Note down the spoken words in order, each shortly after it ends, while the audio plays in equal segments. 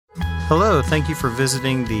Hello, thank you for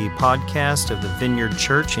visiting the podcast of the Vineyard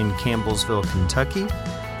Church in Campbellsville, Kentucky.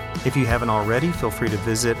 If you haven't already, feel free to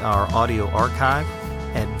visit our audio archive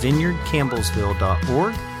at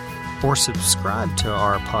vineyardcampbellsville.org or subscribe to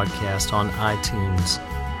our podcast on iTunes.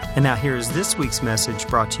 And now here is this week's message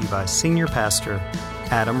brought to you by Senior Pastor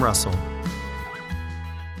Adam Russell.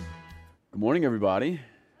 Good morning, everybody.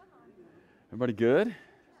 Everybody good?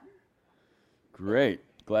 Great.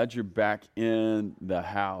 Glad you're back in the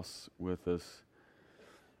house with us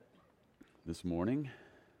this morning.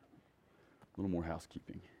 A little more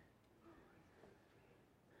housekeeping.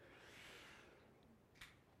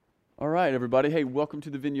 All right, everybody. Hey, welcome to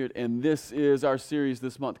the Vineyard. And this is our series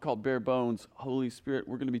this month called Bare Bones, Holy Spirit.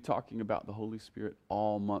 We're going to be talking about the Holy Spirit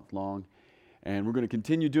all month long. And we're going to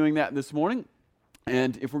continue doing that this morning.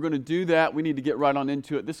 And if we're going to do that, we need to get right on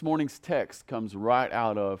into it. This morning's text comes right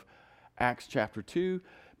out of Acts chapter 2,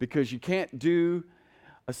 because you can't do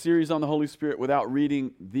a series on the Holy Spirit without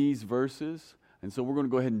reading these verses. And so we're going to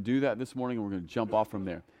go ahead and do that this morning, and we're going to jump off from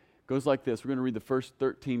there. It goes like this. We're going to read the first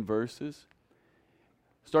 13 verses.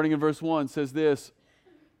 Starting in verse 1, says this: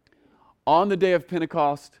 On the day of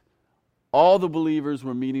Pentecost, all the believers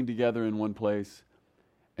were meeting together in one place,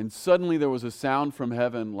 and suddenly there was a sound from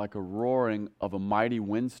heaven like a roaring of a mighty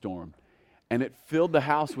windstorm, and it filled the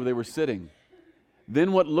house where they were sitting.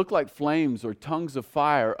 Then what looked like flames or tongues of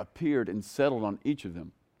fire appeared and settled on each of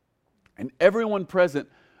them. And everyone present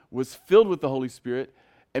was filled with the Holy Spirit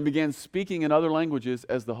and began speaking in other languages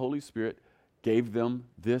as the Holy Spirit gave them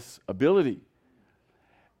this ability.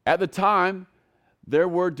 At the time, there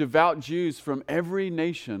were devout Jews from every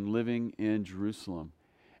nation living in Jerusalem.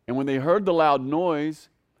 And when they heard the loud noise,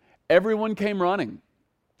 everyone came running.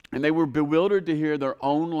 And they were bewildered to hear their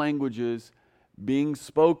own languages being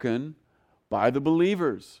spoken by the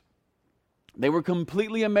believers. They were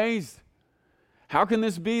completely amazed. How can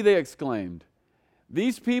this be? They exclaimed.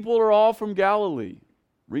 These people are all from Galilee.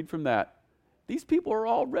 Read from that. These people are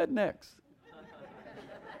all rednecks.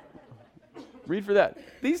 Read for that.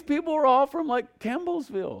 These people are all from like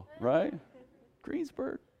Campbellsville, right?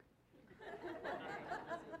 Greensburg.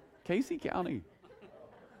 Casey County.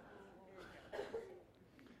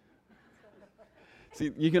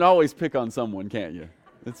 See, you can always pick on someone, can't you?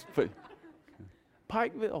 It's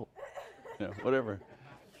Pikeville, whatever.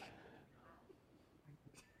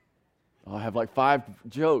 I have like 5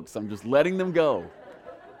 jokes. I'm just letting them go.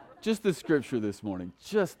 Just the scripture this morning.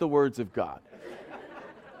 Just the words of God.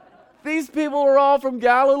 These people are all from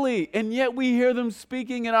Galilee, and yet we hear them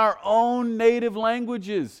speaking in our own native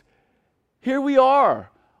languages. Here we are,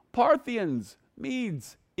 Parthians,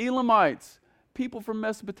 Medes, Elamites, people from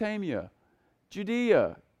Mesopotamia,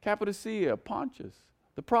 Judea, Cappadocia, Pontus,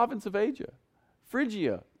 the province of Asia,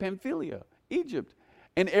 Phrygia, Pamphylia, Egypt,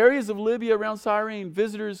 and areas of Libya around Cyrene,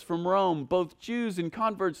 visitors from Rome, both Jews and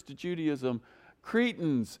converts to Judaism,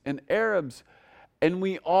 Cretans and Arabs. And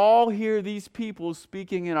we all hear these people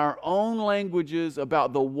speaking in our own languages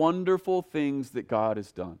about the wonderful things that God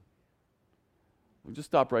has done. We'll just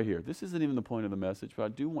stop right here. This isn't even the point of the message, but I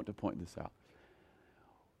do want to point this out.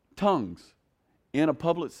 Tongues in a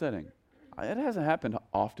public setting. It hasn't happened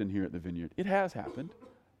often here at the Vineyard. It has happened.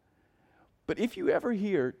 But if you ever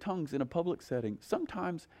hear tongues in a public setting,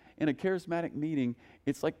 sometimes in a charismatic meeting,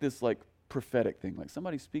 it's like this prophetic thing. Like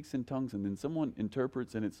somebody speaks in tongues and then someone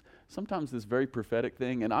interprets, and it's sometimes this very prophetic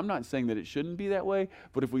thing. And I'm not saying that it shouldn't be that way,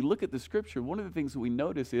 but if we look at the scripture, one of the things that we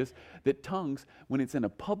notice is that tongues, when it's in a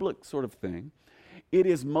public sort of thing, it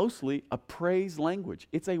is mostly a praise language.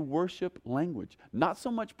 It's a worship language. Not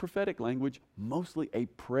so much prophetic language, mostly a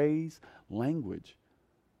praise language.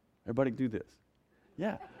 Everybody do this.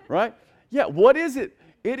 Yeah, right? Yeah, what is it?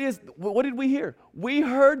 It is, what did we hear? We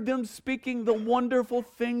heard them speaking the wonderful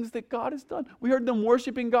things that God has done. We heard them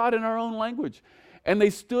worshiping God in our own language. And they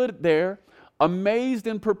stood there amazed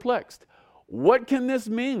and perplexed. What can this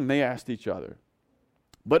mean? They asked each other.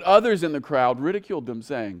 But others in the crowd ridiculed them,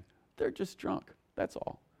 saying, they're just drunk. That's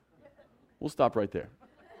all. We'll stop right there.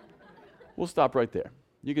 We'll stop right there.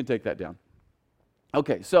 You can take that down.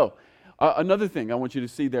 Okay, so another thing I want you to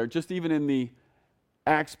see there, just even in the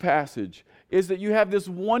Acts passage, is that you have this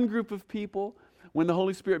one group of people when the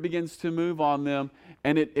Holy Spirit begins to move on them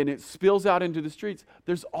and it spills out into the streets.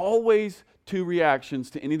 There's always 2 reactions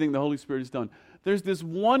to anything the Holy Spirit has done. There's this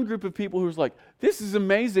one group of people who's like, this is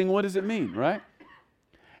amazing, what does it mean, right?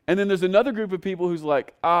 And then there's another group of people who's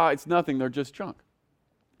like, it's nothing, they're just drunk.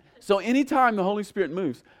 So anytime the Holy Spirit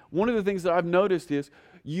moves, one of the things that I've noticed is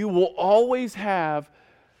you will always have,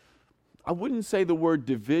 I wouldn't say the word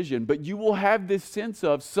division, but you will have this sense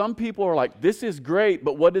of some people are like, this is great,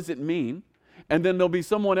 but what does it mean? and then there'll be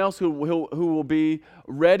someone else who will be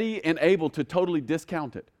ready and able to totally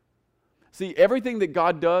discount it. See, everything that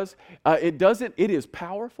God does, it is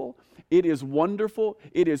powerful, it is wonderful,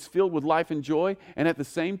 it is filled with life and joy, and at the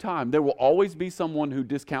same time, there will always be someone who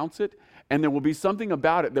discounts it, and there will be something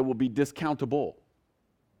about it that will be discountable.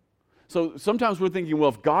 So sometimes we're thinking, well,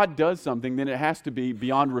 if God does something, then it has to be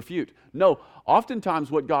beyond refute. No,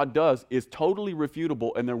 oftentimes what God does is totally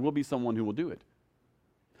refutable, and there will be someone who will do it.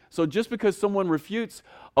 So just because someone refutes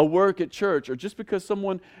a work at church, or just because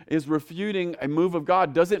someone is refuting a move of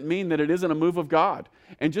God, doesn't mean that it isn't a move of God.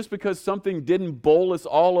 And just because something didn't bowl us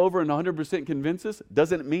all over and 100% convince us,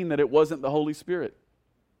 doesn't mean that it wasn't the Holy Spirit.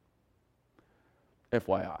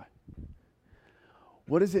 FYI.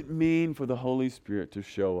 What does it mean for the Holy Spirit to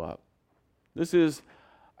show up? This is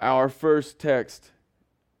our first text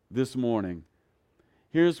this morning.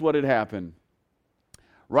 Here's what had happened.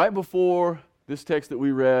 Right before this text that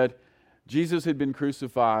we read, Jesus had been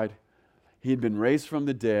crucified. He had been raised from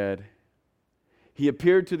the dead. He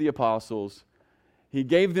appeared to the apostles. He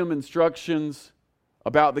gave them instructions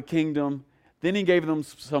about the kingdom. Then he gave them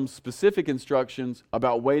some specific instructions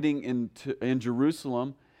about waiting in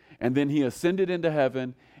Jerusalem. And then he ascended into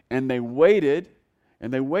heaven, and they waited,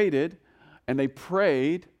 and they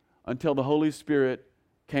prayed until the Holy Spirit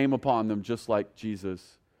came upon them, just like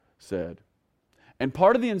Jesus said. And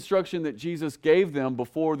part of the instruction that Jesus gave them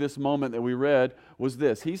before this moment that we read was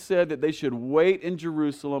this. He said that they should wait in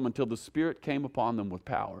Jerusalem until the Spirit came upon them with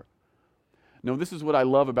power. Now, this is what I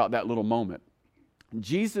love about that little moment.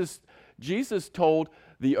 Jesus told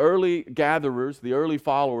the early gatherers, the early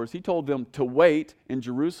followers, he told them to wait in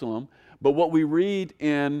Jerusalem. But what we read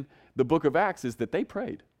in the book of Acts is that they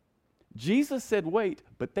prayed. Jesus said wait,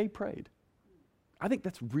 but they prayed. I think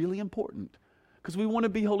that's really important because we want to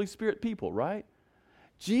be Holy Spirit people, right?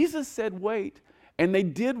 Jesus said wait, and they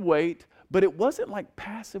did wait, but it wasn't like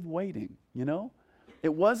passive waiting, you know?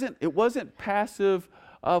 It wasn't passive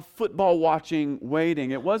football watching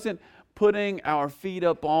waiting. It wasn't putting our feet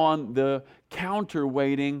up on the counter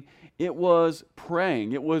waiting. It was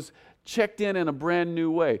praying. It was checked in a brand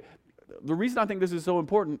new way. The reason I think this is so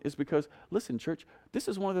important is because, listen, church, this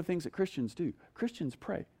is one of the things that Christians do. Christians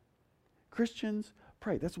pray. Christians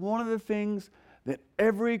pray. That's one of the things that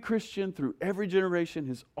every Christian through every generation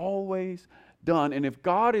has always done. And if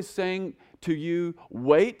God is saying to you,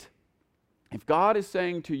 wait, if God is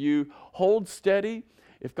saying to you, hold steady,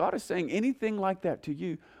 if God is saying anything like that to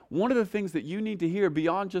you, one of the things that you need to hear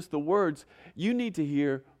beyond just the words, you need to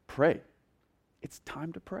hear, pray. It's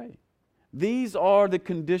time to pray. These are the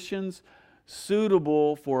conditions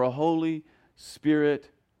suitable for a Holy Spirit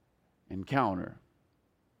encounter.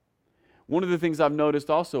 One of the things I've noticed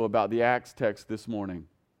also about the Acts text this morning,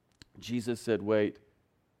 Jesus said, wait,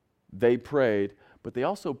 they prayed, but they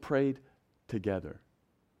also prayed together.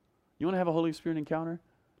 You want to have a Holy Spirit encounter?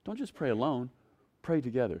 Don't just pray alone, pray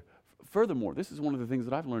together. Furthermore, this is one of the things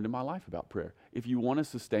that I've learned in my life about prayer. If you want to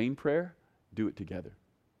sustain prayer, do it together.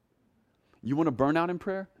 You want to burn out in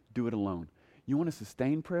prayer? Do it alone. You want to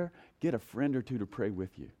sustain prayer? Get a friend or two to pray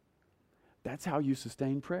with you. That's how you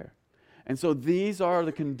sustain prayer. And so these are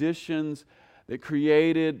the conditions that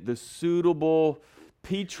created the suitable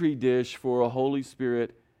petri dish for a Holy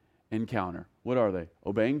Spirit encounter. What are they?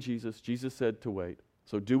 Obeying Jesus. Jesus said to wait.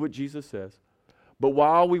 So do what Jesus says. But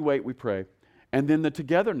while we wait, we pray. And then the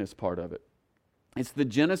togetherness part of it. It's the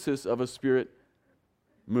genesis of a Spirit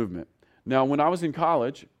movement. Now, when I was in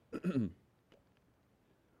college,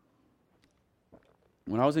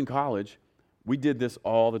 we did this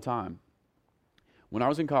all the time. When I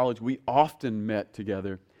was in college, we often met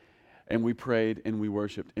together and we prayed and we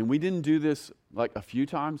worshiped. And we didn't do this like a few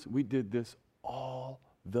times. We did this all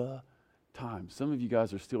the time. Some of you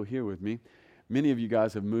guys are still here with me. Many of you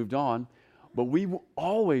guys have moved on. But we were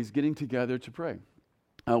always getting together to pray.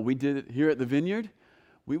 We did it here at the Vineyard.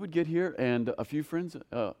 We would get here and a few friends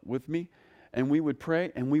with me, and we would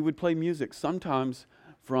pray and we would play music, sometimes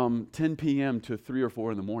from 10 p.m. to 3 or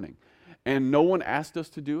 4 in the morning. And no one asked us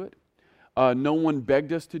to do it. No one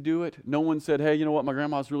begged us to do it. No one said, hey, you know what, my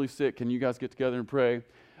grandma's really sick. Can you guys get together and pray?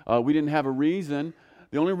 We didn't have a reason.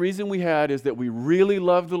 The only reason we had is that we really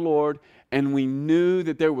loved the Lord and we knew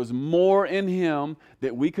that there was more in Him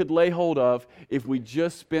that we could lay hold of if we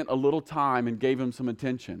just spent a little time and gave Him some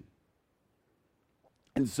attention.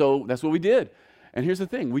 And so that's what we did. And here's the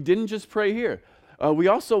thing. We didn't just pray here. We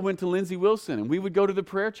also went to Lindsey Wilson and we would go to the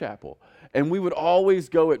prayer chapel. And we would always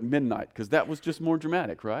go at midnight because that was just more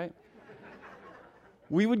dramatic, right?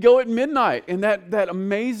 We would go at midnight in that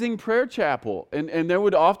amazing prayer chapel. And there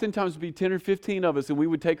would oftentimes be 10 or 15 of us, and we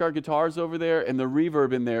would take our guitars over there, and the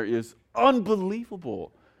reverb in there is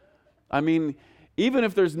unbelievable. I mean, even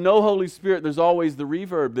if there's no Holy Spirit, there's always the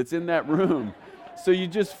reverb that's in that room. So you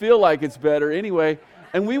just feel like it's better anyway.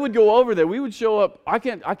 And we would go over there. We would show up. I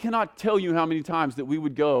cannot tell you how many times that we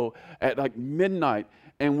would go at like midnight,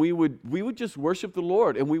 and we would just worship the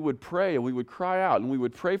Lord, and we would pray, and we would cry out, and we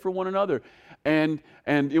would pray for one another. And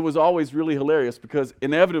it was always really hilarious because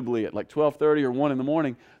inevitably at like 12:30 or 1 in the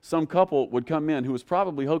morning, some couple would come in who was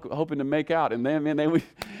probably hoping to make out, and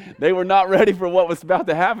they were not ready for what was about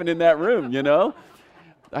to happen in that room, you know.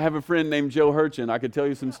 I have a friend named Joe Hurchin. I could tell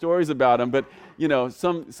you some stories about him, but you know,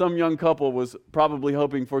 some young couple was probably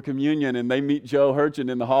hoping for communion, and they meet Joe Hurchin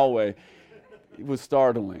in the hallway. It was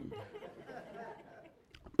startling.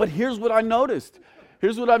 But here's what I noticed.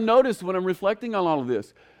 Here's what I've noticed when I'm reflecting on all of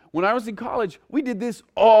this. When I was in college, we did this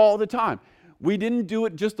all the time. We didn't do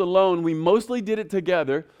it just alone. We mostly did it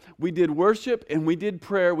together. We did worship and we did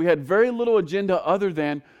prayer. We had very little agenda other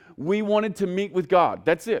than we wanted to meet with God.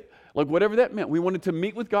 That's it. Like whatever that meant. We wanted to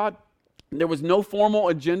meet with God. There was no formal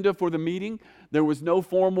agenda for the meeting. There was no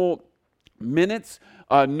formal minutes.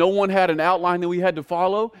 No one had an outline that we had to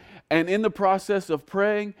follow. And in the process of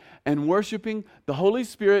praying and worshiping, the Holy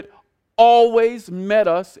Spirit always met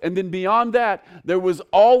us. And then beyond that, there was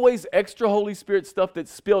always extra Holy Spirit stuff that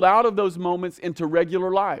spilled out of those moments into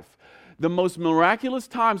regular life. The most miraculous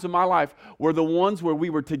times of my life were the ones where we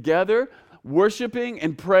were together, worshiping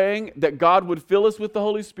and praying that God would fill us with the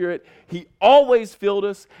Holy Spirit. He always filled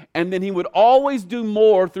us, and then He would always do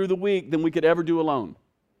more through the week than we could ever do alone.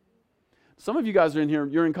 Some of you guys are in here,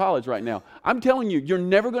 you're in college right now. I'm telling you, you're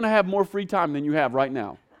never going to have more free time than you have right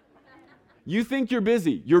now. You think you're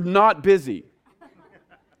busy. You're not busy.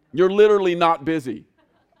 You're literally not busy.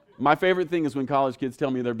 My favorite thing is when college kids tell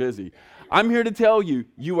me they're busy. I'm here to tell you,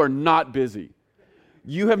 you are not busy.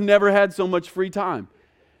 You have never had so much free time.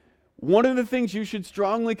 One of the things you should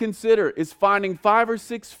strongly consider is finding 5 or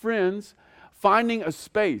 6 friends, finding a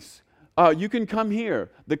space. You can come here.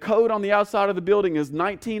 The code on the outside of the building is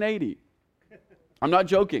 1980. I'm not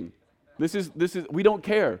joking. This is. We don't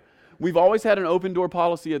care. We've always had an open door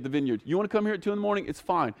policy at the Vineyard. You want to come here at 2 in the morning? It's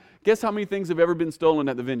fine. Guess how many things have ever been stolen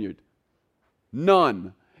at the Vineyard?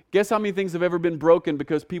 None. Guess how many things have ever been broken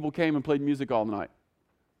because people came and played music all night?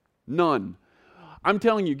 None. I'm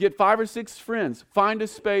telling you, get 5 or 6 friends, find a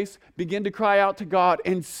space, begin to cry out to God,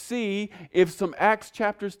 and see if some Acts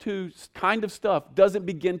chapters 2 kind of stuff doesn't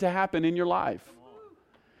begin to happen in your life.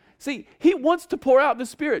 See, He wants to pour out the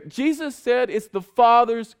Spirit. Jesus said it's the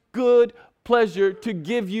Father's good pleasure to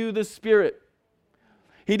give you the Spirit.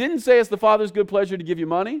 He didn't say it's the Father's good pleasure to give you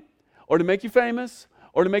money, or to make you famous,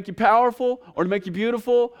 or to make you powerful, or to make you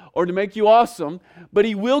beautiful, or to make you awesome, but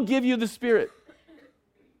He will give you the Spirit.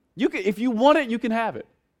 You can, if you want it, you can have it.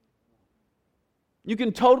 You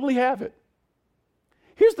can totally have it.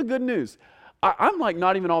 Here's the good news. I'm like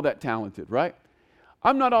not even all that talented, right?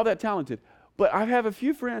 I'm not all that talented. But I have a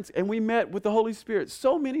few friends, and we met with the Holy Spirit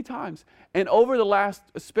so many times. And over the last,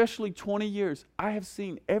 especially 20 years, I have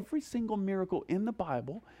seen every single miracle in the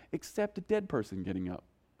Bible except a dead person getting up.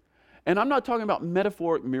 And I'm not talking about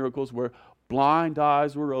metaphoric miracles where blind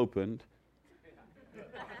eyes were opened.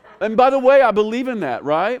 And by the way, I believe in that,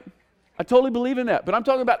 right? I totally believe in that. But I'm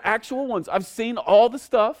talking about actual ones. I've seen all the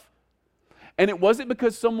stuff. And it wasn't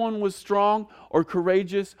because someone was strong or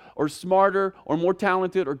courageous or smarter or more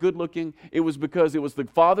talented or good looking. It was because it was the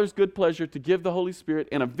Father's good pleasure to give the Holy Spirit.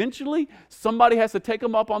 And eventually, somebody has to take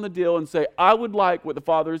them up on the deal and say, I would like what the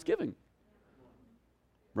Father is giving.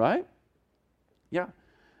 Right? Yeah.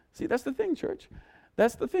 See, that's the thing, church.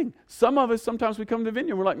 That's the thing. Some of us, sometimes we come to the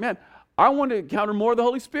Vineyard and we're like, man, I want to encounter more of the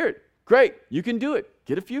Holy Spirit. Great. You can do it.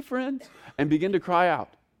 Get a few friends and begin to cry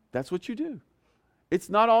out. That's what you do. It's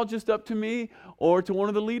not all just up to me or to one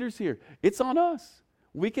of the leaders here. It's on us.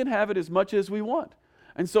 We can have it as much as we want.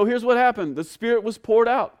 And so here's what happened. The Spirit was poured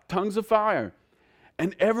out, tongues of fire.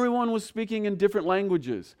 And everyone was speaking in different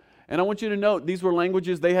languages. And I want you to note, these were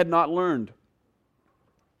languages they had not learned.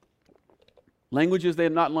 Languages they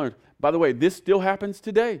had not learned. By the way, this still happens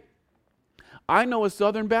today. I know a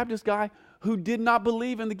Southern Baptist guy who did not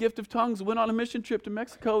believe in the gift of tongues, went on a mission trip to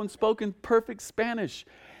Mexico and spoke in perfect Spanish.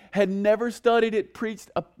 Had never studied it,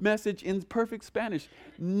 preached a message in perfect Spanish,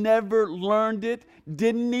 never learned it,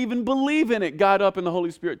 didn't even believe in it, got up and the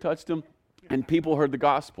Holy Spirit touched him, and people heard the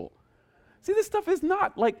gospel. See, this stuff is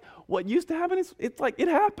not like what used to happen. It's like it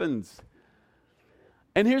happens.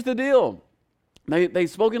 And here's the deal. They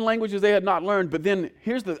spoke in languages they had not learned, but then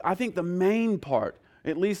here's I think the main part,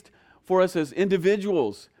 at least for us as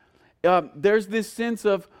individuals, there's this sense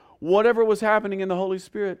of whatever was happening in the Holy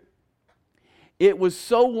Spirit. It was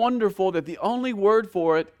so wonderful that the only word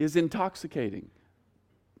for it is intoxicating.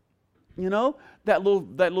 You know, that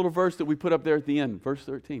little verse that we put up there at the end, verse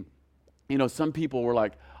 13. You know, some people were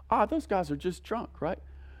like, those guys are just drunk, right?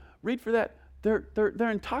 Read for that.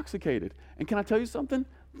 They're intoxicated. And can I tell you something?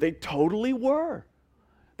 They totally were.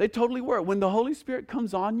 They totally were. When the Holy Spirit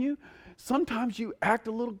comes on you, sometimes you act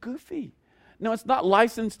a little goofy. Now, it's not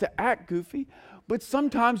licensed to act goofy, but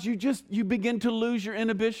sometimes you begin to lose your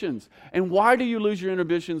inhibitions. And why do you lose your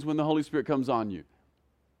inhibitions when the Holy Spirit comes on you?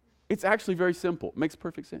 It's actually very simple. It makes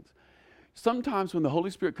perfect sense. Sometimes when the Holy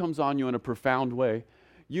Spirit comes on you in a profound way,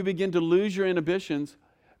 you begin to lose your inhibitions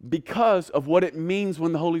because of what it means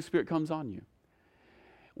when the Holy Spirit comes on you.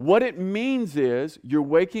 What it means is you're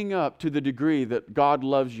waking up to the degree that God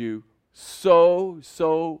loves you so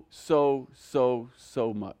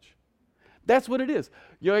much. That's what it is.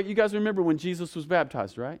 You guys remember when Jesus was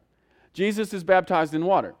baptized, right? Jesus is baptized in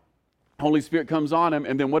water. Holy Spirit comes on him,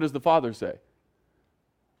 and then what does the Father say?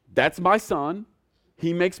 That's my son.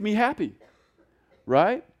 He makes me happy,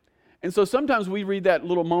 right? And so sometimes we read that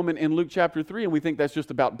little moment in Luke chapter 3 and we think that's just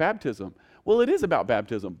about baptism. Well, it is about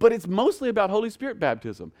baptism, but it's mostly about Holy Spirit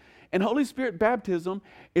baptism. And Holy Spirit baptism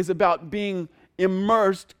is about being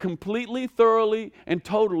immersed completely, thoroughly, and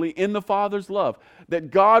totally in the Father's love. That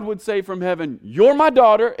God would say from heaven, you're my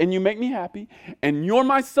daughter and you make me happy, and you're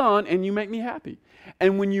my son and you make me happy.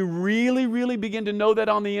 And when you really, really begin to know that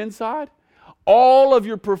on the inside, all of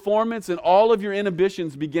your performance and all of your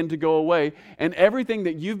inhibitions begin to go away, and everything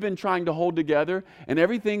that you've been trying to hold together and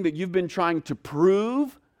everything that you've been trying to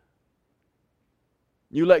prove,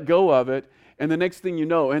 you let go of it, and the next thing you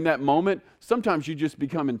know, in that moment, sometimes you just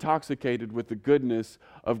become intoxicated with the goodness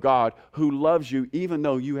of God who loves you even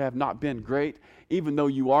though you have not been great, even though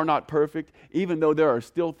you are not perfect, even though there are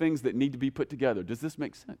still things that need to be put together. Does this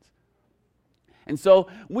make sense? And so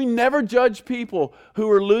we never judge people who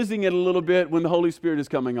are losing it a little bit when the Holy Spirit is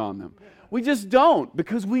coming on them. We just don't,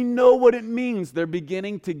 because we know what it means. They're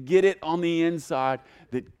beginning to get it on the inside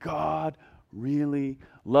that God really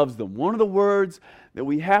loves them. One of the words that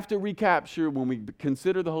we have to recapture when we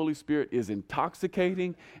consider the Holy Spirit is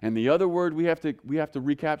intoxicating, and the other word we have to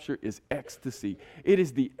recapture is ecstasy. It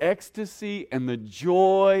is the ecstasy and the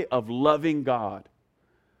joy of loving God.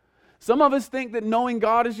 Some of us think that knowing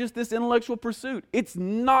God is just this intellectual pursuit. It's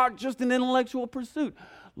not just an intellectual pursuit.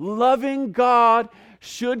 Loving God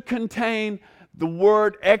should contain the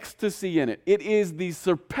word ecstasy in it. It is the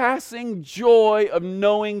surpassing joy of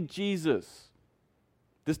knowing Jesus.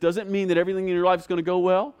 This doesn't mean that everything in your life is going to go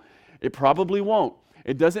well. It probably won't.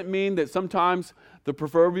 It doesn't mean that sometimes the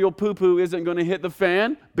proverbial poo-poo isn't going to hit the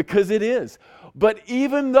fan, because it is. But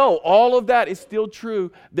even though all of that is still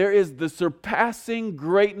true, there is the surpassing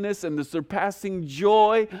greatness and the surpassing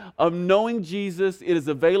joy of knowing Jesus. It is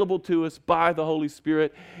available to us by the Holy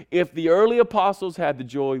Spirit. If the early apostles had the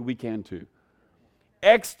joy, we can too.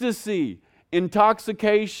 Ecstasy,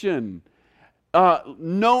 intoxication,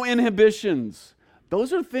 no inhibitions.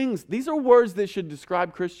 Those are things, these are words that should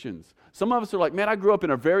describe Christians. Some of us are like, man, I grew up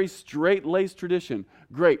in a very straight-laced tradition.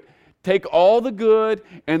 Great. Take all the good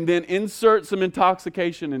and then insert some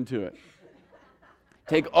intoxication into it.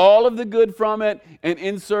 Take all of the good from it and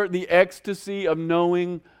insert the ecstasy of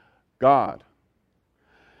knowing God.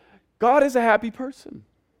 God is a happy person.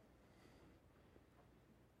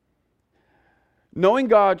 Knowing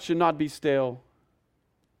God should not be stale,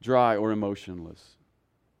 dry, or emotionless.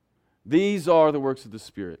 These are the works of the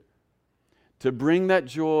Spirit. To bring that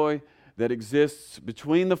joy that exists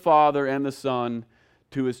between the Father and the Son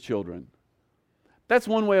to His children. That's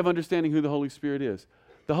one way of understanding who the Holy Spirit is.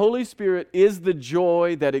 The Holy Spirit is the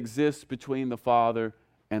joy that exists between the Father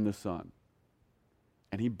and the Son.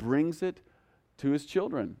 And He brings it to His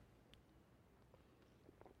children.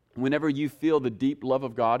 Whenever you feel the deep love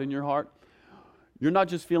of God in your heart, you're not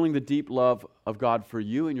just feeling the deep love of God for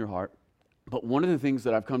you in your heart, but one of the things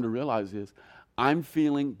that I've come to realize is I'm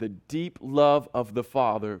feeling the deep love of the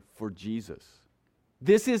Father for Jesus.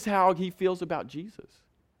 This is how He feels about Jesus.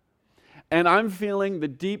 And I'm feeling the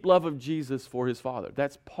deep love of Jesus for His Father.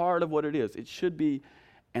 That's part of what it is. It should be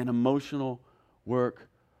an emotional work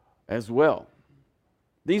as well.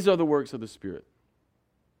 These are the works of the Spirit.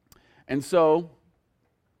 And so,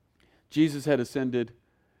 Jesus had ascended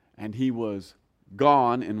and He was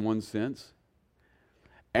gone in one sense.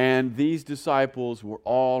 And these disciples were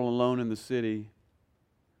all alone in the city.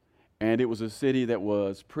 And it was a city that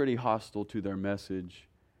was pretty hostile to their message.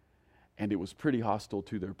 And it was pretty hostile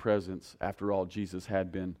to their presence. After all, Jesus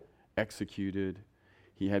had been executed.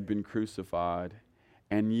 He had been crucified.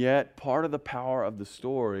 And yet, part of the power of the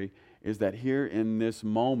story is that here in this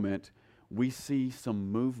moment, we see some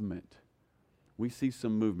movement. We see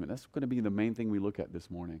some movement. That's going to be the main thing we look at this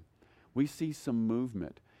morning. We see some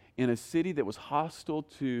movement. in a city that was hostile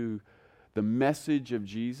to the message of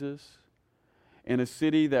Jesus, in a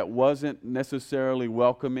city that wasn't necessarily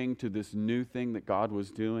welcoming to this new thing that God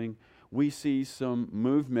was doing, we see some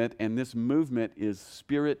movement, and this movement is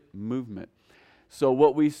spirit movement. So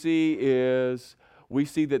what we see is, we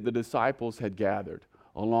see that the disciples had gathered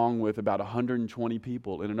along with about 120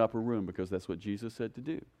 people in an upper room, because that's what Jesus said to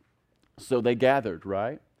do. So they gathered,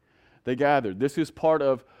 right? They gathered. This is part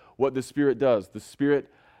of what the Spirit does. The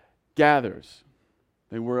Spirit gathers.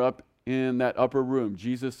 They were up in that upper room.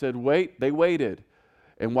 Jesus said, wait. They waited.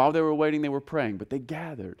 And while they were waiting, they were praying, but they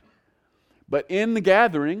gathered. But in the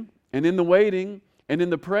gathering, and in the waiting, and in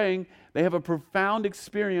the praying, they have a profound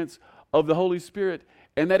experience of the Holy Spirit,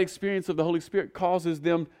 and that experience of the Holy Spirit causes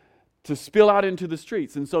them to spill out into the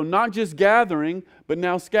streets. And so not just gathering, but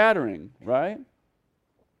now scattering, right?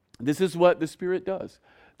 This is what the Spirit does.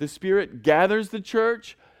 The Spirit gathers the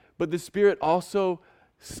church, but the Spirit also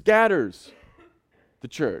scatters the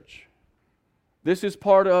church. This is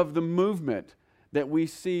part of the movement that we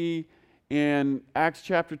see in Acts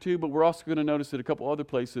chapter 2, but we're also going to notice it a couple other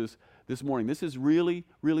places this morning. This is really,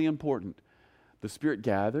 really important. The Spirit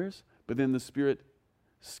gathers, but then the Spirit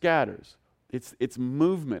scatters. It's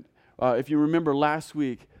movement. If you remember last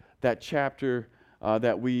week, that chapter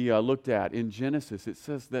that we looked at in Genesis, it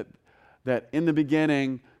says that in the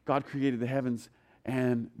beginning, God created the heavens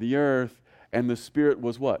and the earth, and the Spirit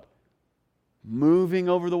was what? Moving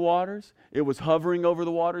over the waters. It was hovering over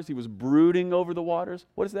the waters. He was brooding over the waters.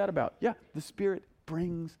 What is that about? Yeah, the Spirit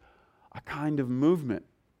brings a kind of movement.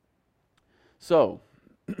 So,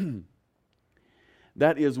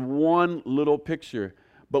 that is one little picture.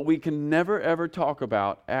 But we can never ever talk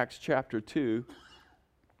about Acts chapter 2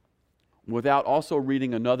 without also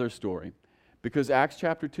reading another story. Because Acts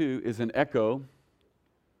chapter 2 is an echo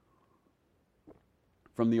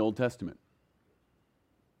from the Old Testament.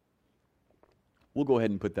 We'll go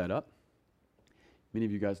ahead and put that up. Many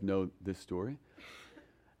of you guys know this story.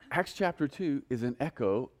 Acts chapter 2 is an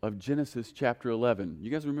echo of Genesis chapter 11.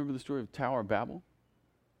 You guys remember the story of Tower of Babel?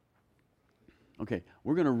 Okay,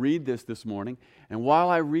 we're going to read this morning, and while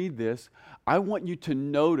I read this, I want you to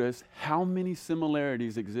notice how many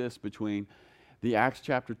similarities exist between the Acts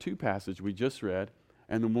chapter 2 passage we just read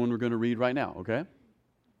and the one we're going to read right now, okay?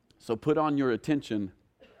 So put on your attention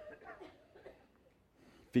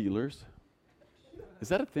feelers. Is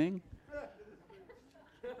that a thing?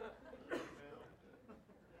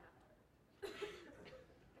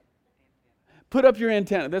 Put up your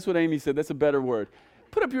antenna. That's what Amy said. That's a better word.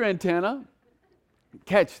 Put up your antenna.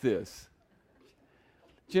 Catch this.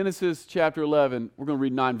 Genesis chapter 11, we're going to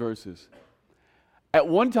read 9 verses. At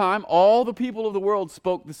one time, all the people of the world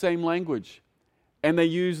spoke the same language, and they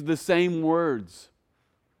used the same words.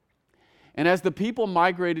 And as the people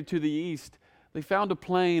migrated to the east, they found a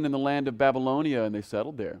plain in the land of Babylonia, and they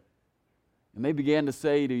settled there. And they began to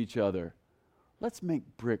say to each other, let's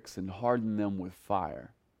make bricks and harden them with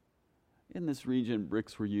fire. In this region,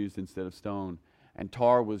 bricks were used instead of stone, and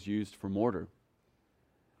tar was used for mortar.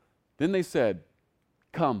 Then they said,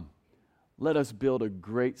 come, let us build a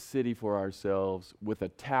great city for ourselves with a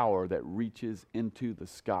tower that reaches into the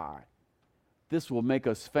sky. This will make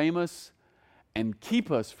us famous and keep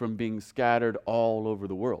us from being scattered all over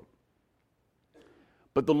the world.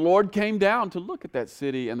 But the Lord came down to look at that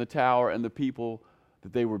city and the tower and the people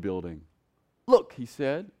that they were building. Look, he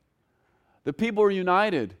said, the people are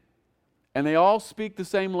united, and they all speak the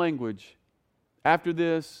same language. After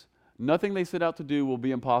this, nothing they set out to do will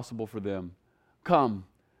be impossible for them. Come,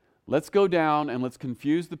 let's go down and let's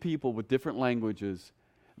confuse the people with different languages.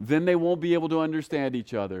 Then they won't be able to understand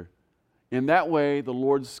each other. In that way, the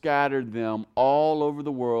Lord scattered them all over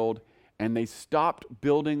the world, and they stopped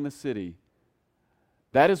building the city.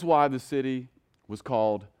 That is why the city was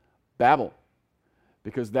called Babel,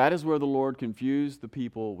 because that is where the Lord confused the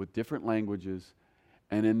people with different languages,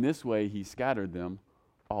 and in this way, he scattered them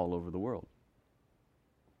all over the world.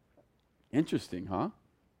 Interesting, huh?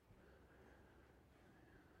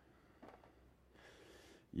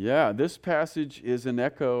 Yeah, this passage is an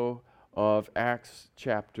echo of Acts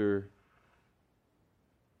chapter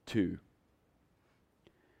 2.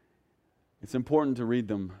 It's important to read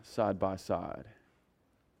them side by side.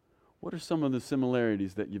 What are some of the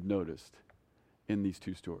similarities that you've noticed in these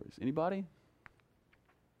two stories? Anybody?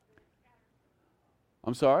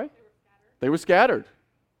 I'm sorry? They were scattered.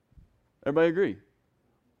 Everybody agree?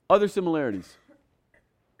 Other similarities?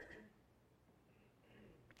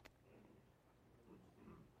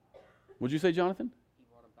 What'd you say, Jonathan? He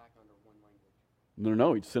brought them back under one language.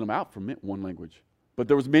 No, he sent them out from one language. But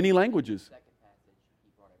there was many languages. Second passage, he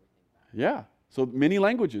brought everything back. Yeah, so many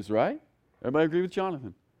languages, right? Everybody agree with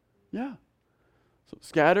Jonathan? Yeah. So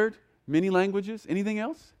scattered, many languages. Anything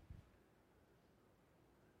else?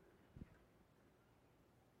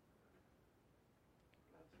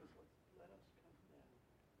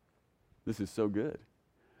 This is so good.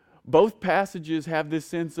 Both passages have this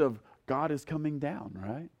sense of God is coming down,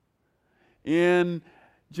 right? In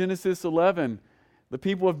Genesis 11, the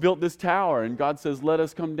people have built this tower, and God says, let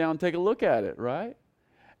us come down and take a look at it, right?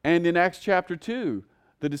 And in Acts chapter 2,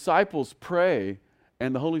 the disciples pray,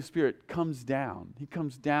 and the Holy Spirit comes down. He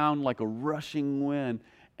comes down like a rushing wind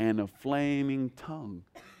and a flaming tongue.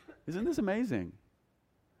 Isn't this amazing?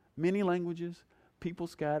 Many languages, people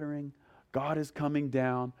scattering, God is coming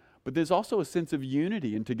down. But there's also a sense of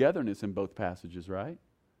unity and togetherness in both passages, right?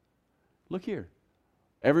 Look here.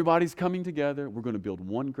 Everybody's coming together. We're going to build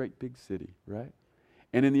one great big city, right?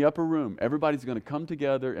 And in the upper room, everybody's going to come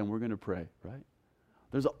together and we're going to pray, right?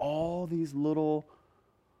 There's all these little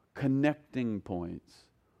connecting points.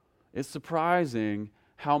 It's surprising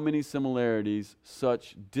how many similarities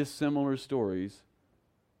such dissimilar stories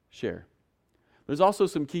share. There's also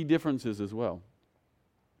some key differences as well.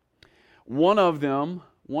 One of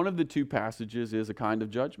the two passages is a kind of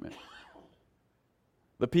judgment.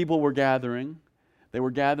 The people were gathering. They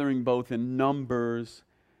were gathering both in numbers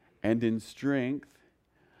and in strength.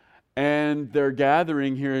 And their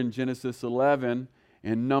gathering here in Genesis 11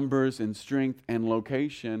 in numbers and strength and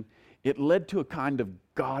location, it led to a kind of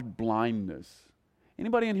God blindness.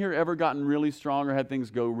 Anybody in here ever gotten really strong or had things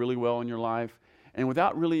go really well in your life, and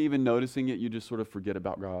without really even noticing it, you just sort of forget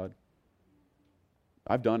about God?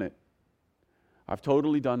 I've done it. I've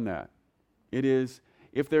totally done that. It is,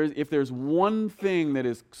 if there's one thing that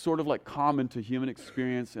is sort of like common to human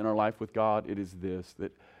experience in our life with God, it is this,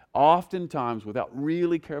 that oftentimes without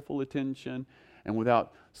really careful attention and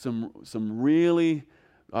without some really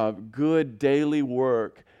good daily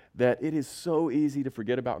work, that it is so easy to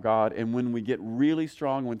forget about God. And when we get really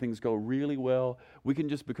strong, when things go really well, we can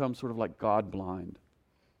just become sort of like God blind.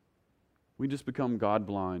 We just become God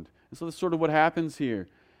blind. And so that's sort of what happens here.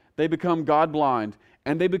 They become God blind,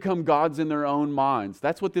 and they become gods in their own minds.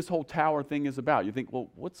 That's what this whole tower thing is about. You think, well,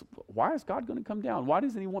 why is God going to come down? Why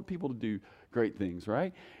doesn't He want people to do great things,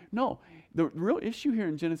 right? No, the real issue here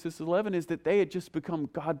in Genesis 11 is that they had just become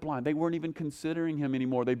God blind. They weren't even considering Him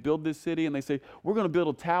anymore. They build this city, and they say, we're going to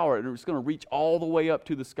build a tower, and it's going to reach all the way up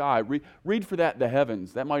to the sky. Read for that the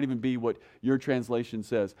heavens. That might even be what your translation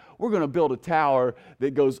says. We're going to build a tower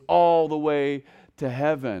that goes all the way to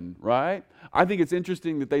heaven, right? I think it's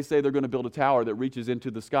interesting that they say they're going to build a tower that reaches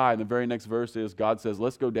into the sky, and the very next verse is God says,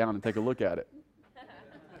 let's go down and take a look at it.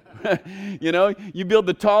 You know, you build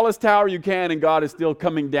the tallest tower you can, and God is still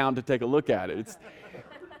coming down to take a look at it.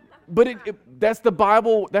 That's the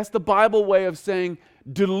Bible way of saying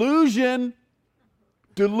delusion.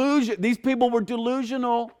 These people were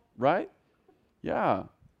delusional, right? Yeah.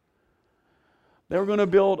 They were going to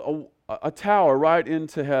build a tower right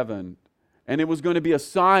into heaven. And it was going to be a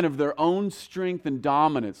sign of their own strength and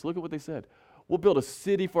dominance. Look at what they said. We'll build a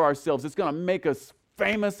city for ourselves. It's going to make us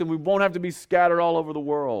famous, and we won't have to be scattered all over the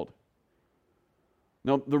world.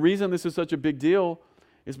 Now, the reason this is such a big deal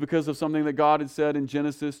is because of something that God had said in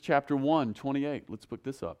Genesis chapter 1, 28. Let's put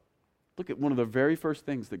this up. Look at one of the very first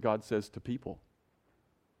things that God says to people.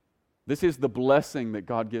 This is the blessing that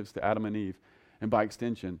God gives to Adam and Eve, and by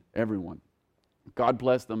extension, everyone. God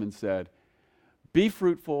blessed them and said, be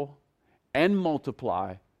fruitful and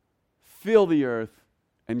multiply, fill the earth,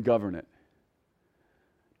 and govern it.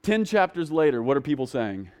 10 chapters later, what are people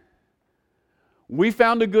saying? We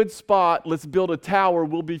found a good spot. Let's build a tower.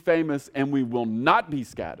 We'll be famous, and we will not be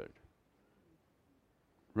scattered.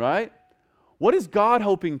 Right? What is God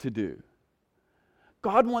hoping to do?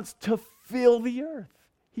 God wants to fill the earth.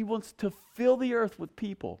 He wants to fill the earth with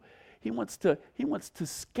people. He wants to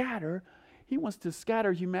scatter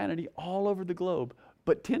humanity all over the globe.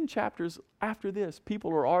 But 10 chapters after this, people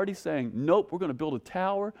are already saying, nope, we're going to build a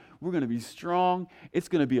tower. We're going to be strong. It's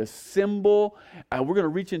going to be a symbol. We're going to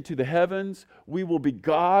reach into the heavens. We will be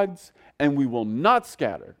gods, and we will not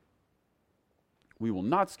scatter. We will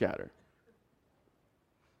not scatter.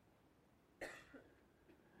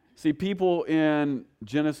 See, people in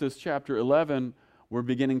Genesis chapter 11 were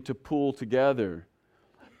beginning to pull together.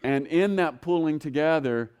 And in that pulling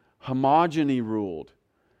together, homogeny ruled.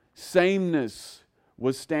 Sameness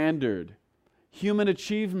was standard. Human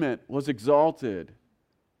achievement was exalted.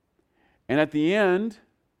 And at the end,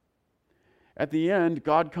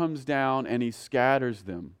 God comes down and He scatters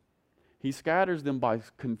them. He scatters them by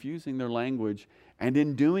confusing their language, and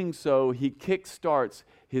in doing so, He kickstarts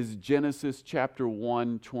His Genesis chapter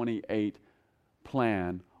 1, 28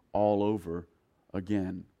 plan all over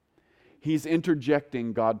again. he's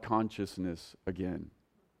interjecting God consciousness again.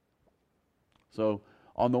 So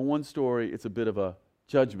on the one story, it's a bit of a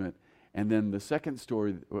judgment. And then the second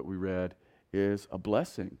story, what we read, is a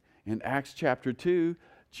blessing. In Acts chapter 2,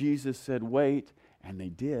 Jesus said, wait, and they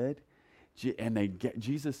did.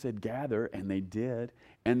 Jesus said, gather, and they did.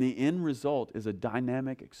 And the end result is a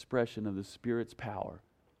dynamic expression of the Spirit's power.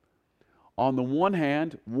 On the one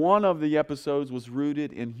hand, one of the episodes was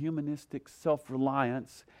rooted in humanistic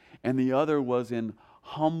self-reliance, and the other was in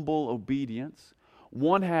humble obedience.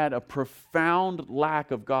 One had a profound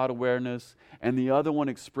lack of God awareness, and the other one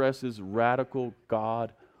expresses radical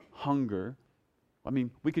God hunger. I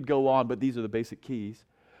mean, we could go on, but these are the basic keys.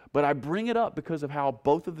 But I bring it up because of how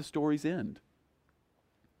both of the stories end.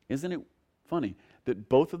 Isn't it funny that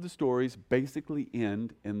both of the stories basically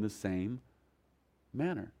end in the same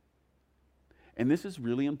manner? And this is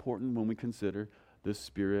really important when we consider the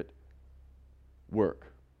Spirit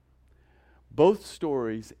work. Both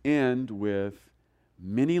stories end with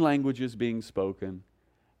many languages being spoken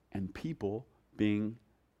and people being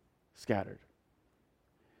scattered.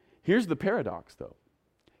 Here's the paradox, though.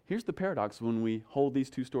 Here's the paradox when we hold these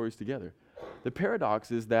two stories together. The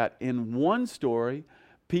paradox is that in one story,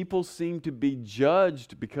 people seem to be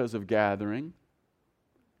judged because of gathering,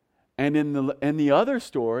 and in the other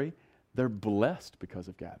story, they're blessed because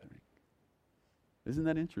of gathering. Isn't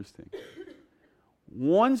that interesting?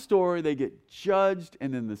 One story, they get judged,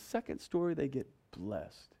 and in the second story, they get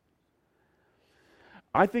blessed.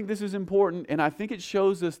 I think this is important, and I think it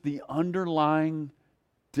shows us the underlying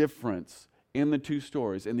difference in the two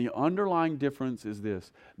stories. And the underlying difference is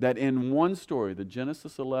this, that in one story, the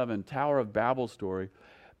Genesis 11 Tower of Babel story,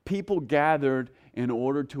 people gathered in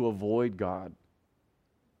order to avoid God,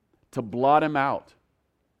 to blot him out,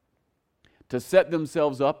 to set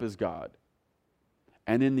themselves up as God.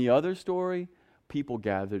 And in the other story, people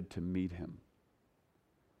gathered to meet him.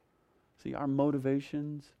 See, our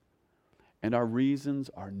motivations and our reasons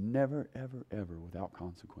are never, ever, ever without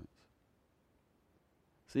consequence.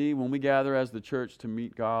 See, when we gather as the church to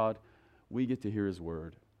meet God, we get to hear his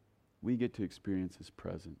word. We get to experience his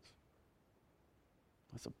presence.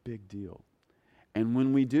 That's a big deal. And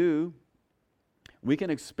when we do, we can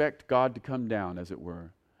expect God to come down, as it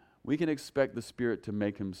were. We can expect the Spirit to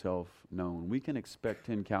make himself known. We can expect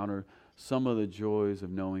to encounter some of the joys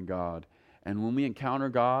of knowing God. And when we encounter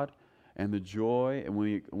God and the joy, and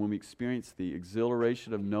when we experience the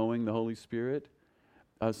exhilaration of knowing the Holy Spirit,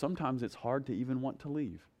 sometimes it's hard to even want to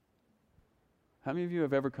leave. How many of you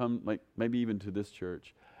have ever come, like maybe even to this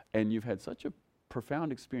church, and you've had such a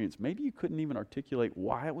profound experience? Maybe you couldn't even articulate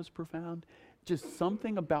why it was profound. Just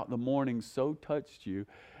something about the morning so touched you,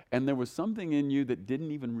 and there was something in you that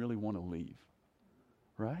didn't even really want to leave,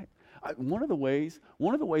 right? One of the ways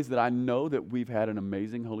that I know that we've had an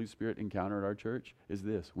amazing Holy Spirit encounter at our church is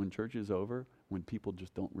this: when church is over, when people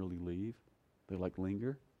just don't really leave, they like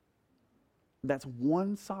linger. That's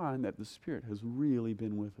one sign that the Spirit has really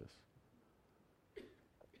been with us.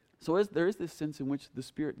 So there is this sense in which the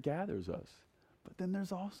Spirit gathers us. But then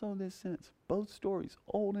there's also this sense, both stories,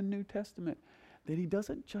 Old and New Testament, that he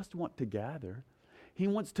doesn't just want to gather. He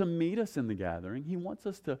wants to meet us in the gathering. He wants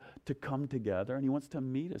us to come together, and he wants to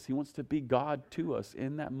meet us. He wants to be God to us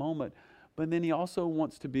in that moment. But then he also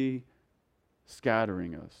wants to be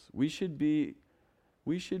scattering us. We should be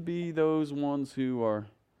those ones who are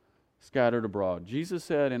scattered abroad. Jesus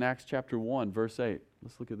said in Acts chapter 1, verse 8,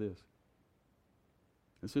 let's look at this.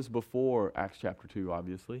 This is before Acts chapter 2,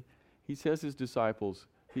 obviously. He says his disciples,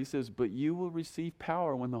 he says, but you will receive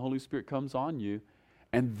power when the Holy Spirit comes on you,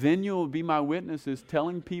 and then you will be my witnesses,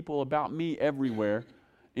 telling people about me everywhere,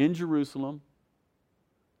 in Jerusalem,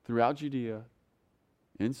 throughout Judea,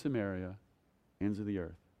 in Samaria, ends of the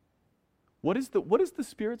earth. What is the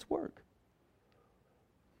Spirit's work?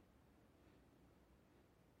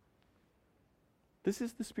 This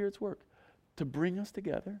is the Spirit's work, to bring us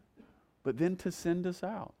together, but then to send us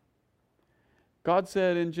out. God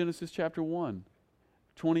said in Genesis chapter 1,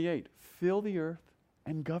 28, fill the earth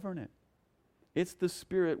and govern it. It's the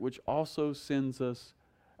Spirit which also sends us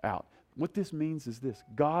out. What this means is this: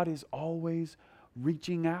 God is always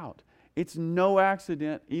reaching out. It's no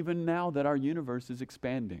accident even now that our universe is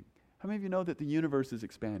expanding. How many of you know that the universe is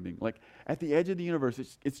expanding? Like at the edge of the universe,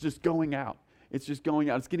 it's just going out. It's just going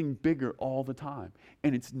out. It's getting bigger all the time.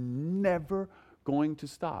 And it's never going to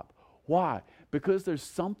stop. Why? Because there's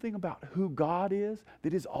something about who God is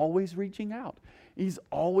that is always reaching out. He's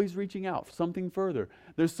always reaching out for something further.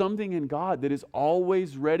 There's something in God that is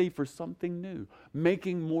always ready for something new,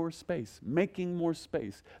 making more space, making more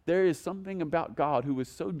space. There is something about God who is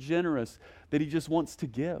so generous that he just wants to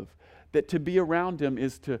give, that to be around Him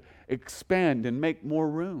is to expand and make more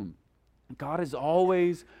room. God is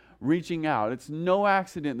always reaching out. It's no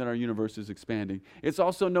accident that our universe is expanding. It's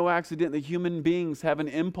also no accident that human beings have an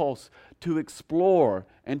impulse to explore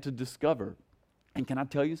and to discover. And can I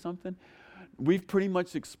tell you something? We've pretty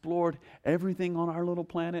much explored everything on our little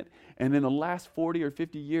planet, and in the last 40 or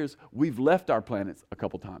 50 years, we've left our planets a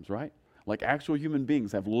couple times, right? Like actual human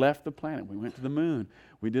beings have left the planet. We went to the moon.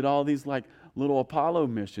 We did all these like little Apollo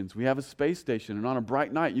missions. We have a space station, and on a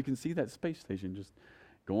bright night, you can see that space station just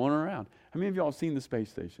going around. How many of y'all have seen the space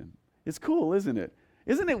station? It's cool, isn't it?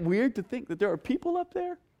 Isn't it weird to think that there are people up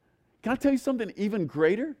there? Can I tell you something even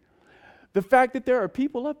greater? The fact that there are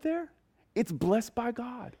people up there, it's blessed by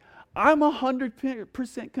God. I'm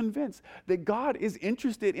 100% convinced that God is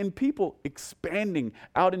interested in people expanding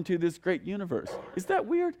out into this great universe. Is that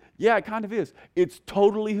weird? Yeah, it kind of is. It's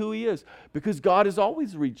totally who He is, because God is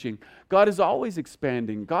always reaching. God is always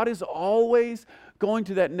expanding. God is always going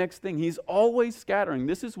to that next thing. He's always scattering.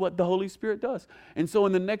 This is what the Holy Spirit does. And so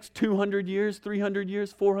in the next 200 years, 300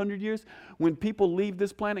 years, 400 years, when people leave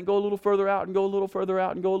this planet and go a little further out and go a little further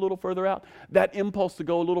out and go a little further out, that impulse to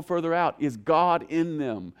go a little further out is God in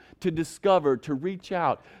them, to discover, to reach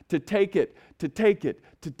out, to take it,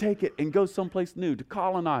 and go someplace new, to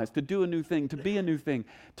colonize, to do a new thing, to be a new thing,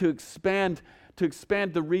 to expand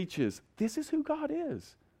the reaches. This is who God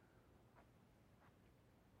is.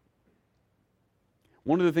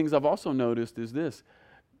 One of the things I've also noticed is this,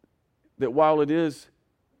 that while it is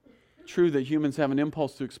true that humans have an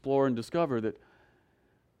impulse to explore and discover, that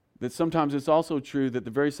sometimes it's also true that the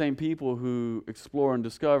very same people who explore and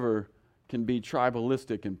discover can be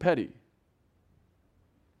tribalistic and petty.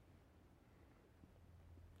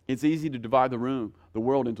 It's easy to divide the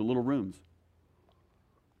world into little rooms.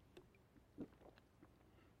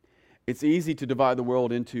 It's easy to divide the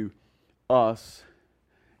world into us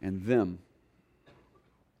and them.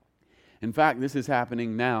 In fact, this is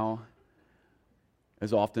happening now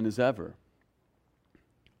as often as ever.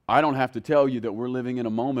 I don't have to tell you that we're living in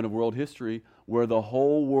a moment of world history where the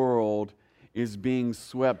whole world is being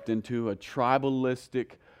swept into a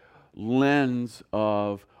tribalistic lens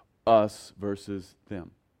of us versus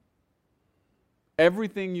them.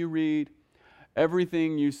 Everything you read,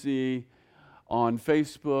 everything you see on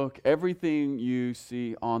Facebook, everything you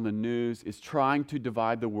see on the news is trying to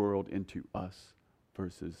divide the world into us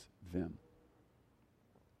versus them.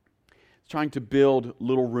 It's trying to build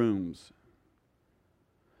little rooms,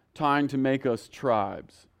 trying to make us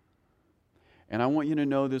tribes. And I want you to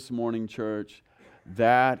know this morning, church,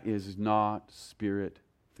 that is not Spirit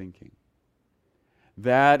thinking.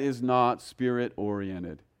 That is not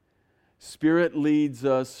Spirit-oriented. Spirit leads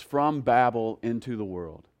us from Babel into the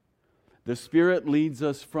world. The Spirit leads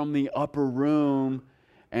us from the upper room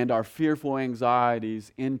and our fearful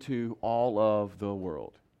anxieties into all of the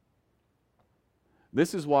world.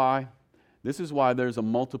 This is why there's a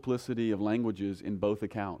multiplicity of languages in both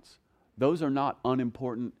accounts. Those are not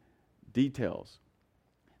unimportant details.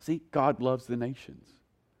 See, God loves the nations.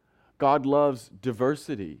 God loves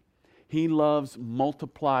diversity. He loves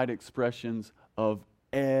multiplied expressions of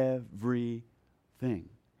everything.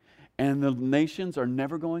 And the nations are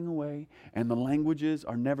never going away, and the languages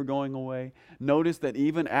are never going away. Notice that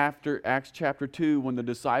even after Acts chapter 2, when the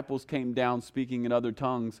disciples came down speaking in other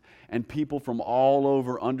tongues, and people from all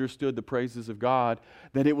over understood the praises of God,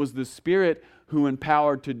 that it was the Spirit who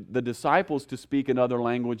empowered the disciples to speak in other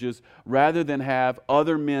languages rather than have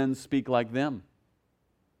other men speak like them.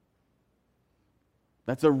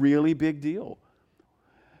 That's a really big deal.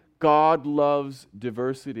 God loves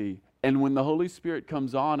diversity. And when the Holy Spirit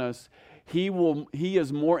comes on us, He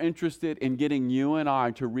is more interested in getting you and I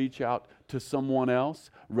to reach out to someone else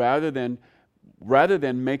rather than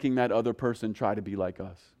making that other person try to be like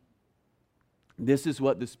us. This is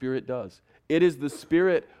what the Spirit does. It is the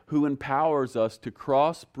Spirit who empowers us to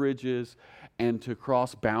cross bridges and to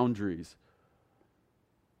cross boundaries.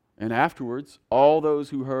 And afterwards, all those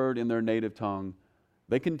who heard in their native tongue,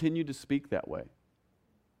 they continued to speak that way.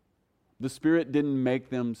 The Spirit didn't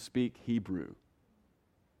make them speak Hebrew.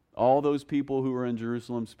 All those people who were in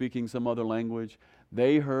Jerusalem speaking some other language,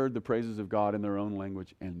 they heard the praises of God in their own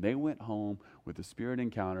language, and they went home with a Spirit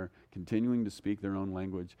encounter, continuing to speak their own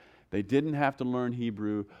language. They didn't have to learn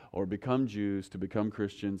Hebrew or become Jews to become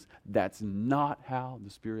Christians. That's not how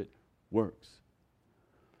the Spirit works.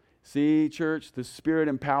 See, church, the Spirit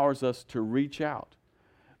empowers us to reach out.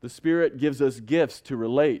 The Spirit gives us gifts to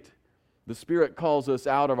relate. The Spirit calls us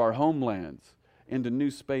out of our homelands into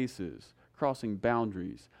new spaces, crossing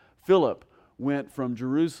boundaries. Philip went from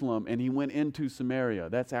Jerusalem and he went into Samaria.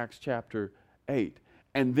 That's Acts chapter 8.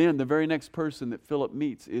 And then the very next person that Philip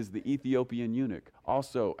meets is the Ethiopian eunuch,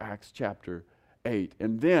 also Acts chapter 8.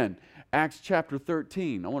 And then Acts chapter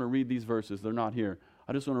 13. I want to read these verses. They're not here.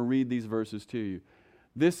 I just want to read these verses to you.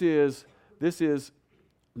 This is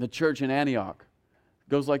the church in Antioch. It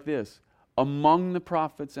goes like this. Among the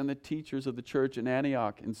prophets and the teachers of the church in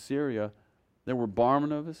Antioch in Syria, there were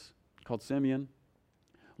Barnabas, called Simeon,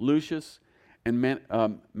 Lucius, and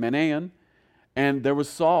Manaen, and there was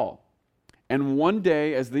Saul. And one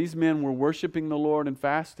day, as these men were worshiping the Lord and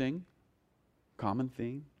fasting, common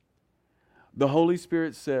theme, the Holy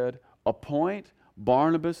Spirit said, appoint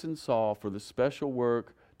Barnabas and Saul for the special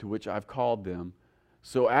work to which I've called them.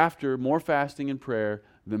 So after more fasting and prayer,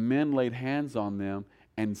 the men laid hands on them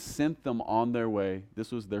and sent them on their way.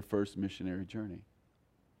 This was their first missionary journey.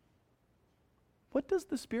 What does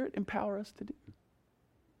the Spirit empower us to do?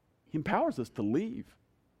 He empowers us to leave.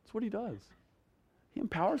 That's what He does. He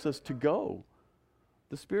empowers us to go.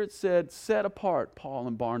 The Spirit said, set apart Paul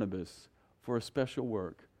and Barnabas for a special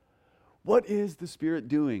work. What is the Spirit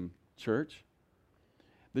doing, church?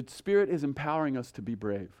 The Spirit is empowering us to be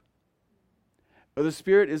brave. The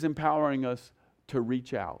Spirit is empowering us to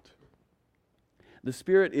reach out. The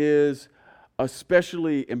Spirit is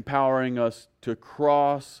especially empowering us to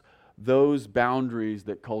cross those boundaries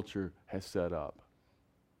that culture has set up.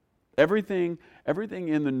 Everything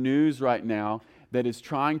in the news right now that is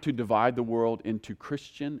trying to divide the world into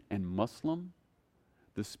Christian and Muslim,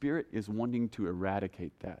 the Spirit is wanting to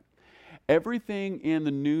eradicate that. Everything in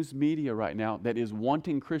the news media right now that is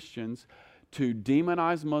wanting Christians to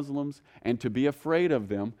demonize Muslims and to be afraid of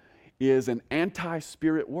them is an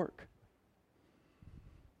anti-Spirit work.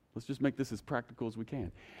 Let's just make this as practical as we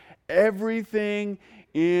can. Everything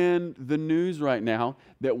in the news right now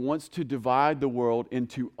that wants to divide the world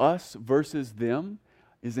into us versus them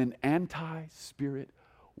is an anti-Spirit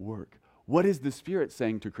work. What is the Spirit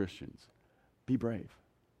saying to Christians? Be brave.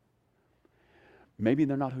 Maybe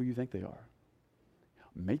they're not who you think they are.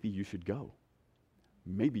 Maybe you should go.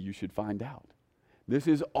 Maybe you should find out. This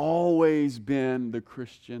has always been the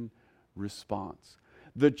Christian response.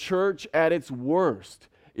 The church at its worst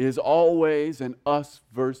is always an us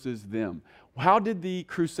versus them. How did the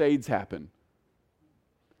Crusades happen?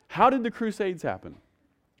 How did the Crusades happen?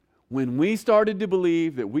 When we started to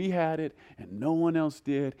believe that we had it and no one else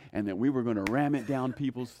did, and that we were going to ram it down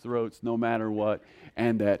people's throats no matter what,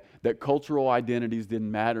 and that cultural identities didn't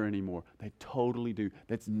matter anymore. They totally do.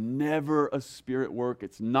 That's never a Spirit work.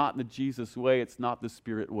 It's not the Jesus way. It's not the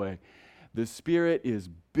Spirit way. The Spirit is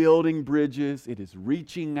building bridges. It is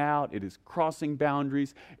reaching out. It is crossing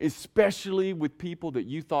boundaries, especially with people that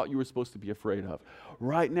you thought you were supposed to be afraid of.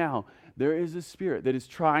 Right now, there is a spirit that is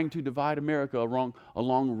trying to divide America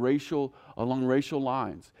along racial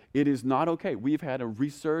lines. It is not okay. We've had a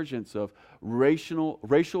resurgence of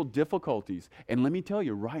racial difficulties. And let me tell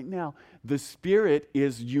you, right now, the Spirit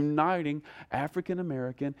is uniting African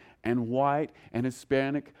American and white and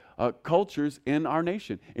Hispanic cultures in our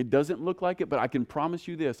nation. It doesn't look like it, but I can promise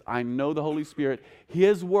you this. I know the Holy Spirit.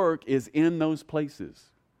 His work is in those places.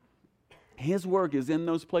 His work is in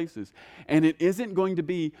those places. And it isn't going to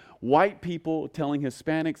be white people telling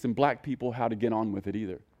Hispanics and black people how to get on with it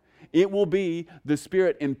either. It will be the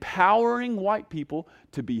Spirit empowering white people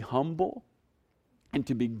to be humble and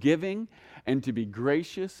to be giving and to be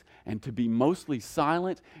gracious and to be mostly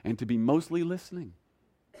silent and to be mostly listening.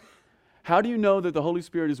 How do you know that the Holy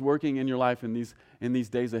Spirit is working in your life in these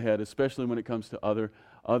days ahead, especially when it comes to other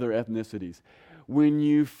ethnicities? When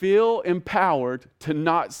you feel empowered to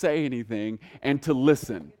not say anything and to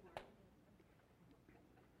listen.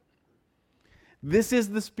 This is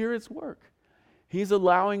the Spirit's work. He's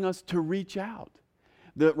allowing us to reach out.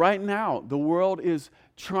 Right now, the world is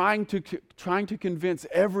trying to convince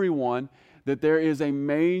everyone that there is a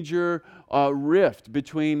major rift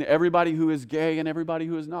between everybody who is gay and everybody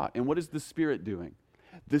who is not. And what is the Spirit doing?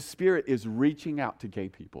 The Spirit is reaching out to gay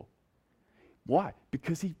people. Why?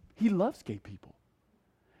 Because He loves gay people.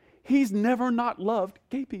 He's never not loved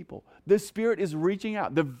gay people. The Spirit is reaching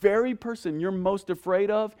out. The very person you're most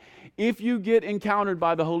afraid of, if you get encountered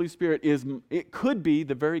by the Holy Spirit, it could be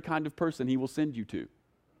the very kind of person He will send you to.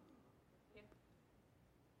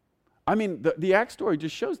 I mean, the Acts story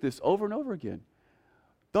just shows this over and over again.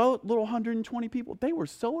 Those little 120 people, they were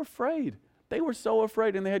so afraid. They were so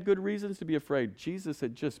afraid, and they had good reasons to be afraid. Jesus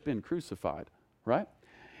had just been crucified, right?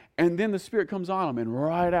 And then the Spirit comes on them and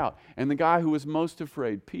right out. And the guy who was most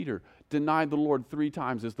afraid, Peter, denied the Lord 3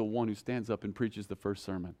 times as the one who stands up and preaches the first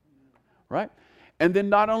sermon. Right? And then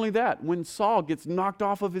not only that, when Saul gets knocked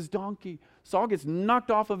off of his donkey,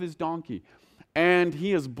 and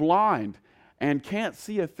he is blind, and can't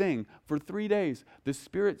see a thing. For 3 days, the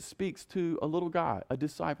Spirit speaks to a little guy, a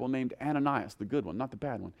disciple named Ananias, the good one, not the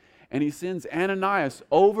bad one. And he sends Ananias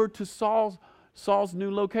over to Saul's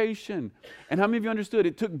new location. And how many of you understood?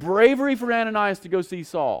 It took bravery for Ananias to go see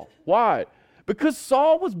Saul. Why? Because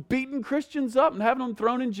Saul was beating Christians up and having them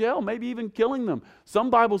thrown in jail, maybe even killing them. Some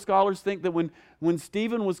Bible scholars think that when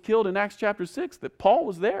Stephen was killed in Acts chapter 6, that Paul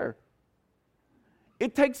was there.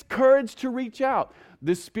 It takes courage to reach out.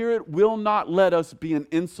 The Spirit will not let us be an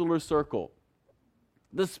insular circle.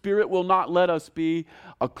 The Spirit will not let us be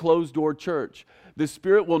a closed-door church. The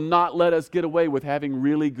Spirit will not let us get away with having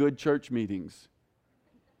really good church meetings.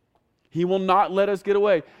 He will not let us get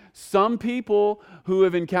away. Some people who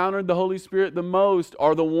have encountered the Holy Spirit the most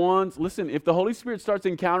are the ones, listen, if the Holy Spirit starts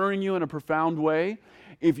encountering you in a profound way,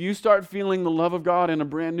 if you start feeling the love of God in a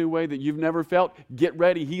brand new way that you've never felt, get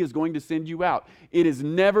ready. He is going to send you out. It is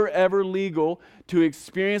never, ever legal to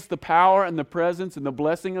experience the power and the presence and the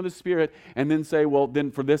blessing of the Spirit and then say, well,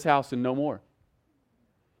 then for this house and no more.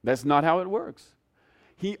 That's not how it works.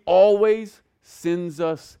 He always sends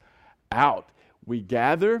us out. We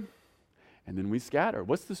gather and then we scatter.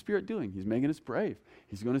 What's the Spirit doing? He's making us brave.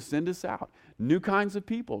 He's going to send us out. New kinds of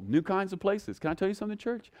people, new kinds of places. Can I tell you something,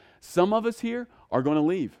 church? Some of us here are going to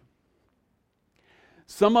leave.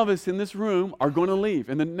 Some of us in this room are going to leave.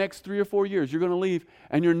 In the next 3 or 4 years, you're going to leave.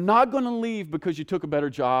 And you're not going to leave because you took a better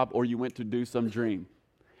job or you went to do some dream.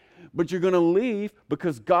 But you're going to leave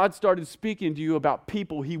because God started speaking to you about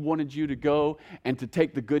people He wanted you to go and to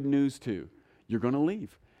take the good news to. You're going to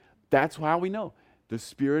leave. That's how we know. The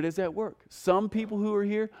Spirit is at work. Some people who are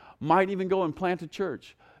here might even go and plant a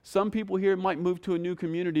church. Some people here might move to a new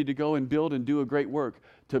community to go and build and do a great work,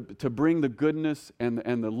 to bring the goodness and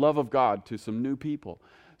the love of God to some new people.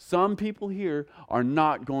 Some people here are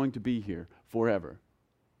not going to be here forever.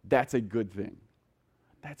 That's a good thing.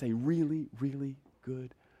 That's a really, really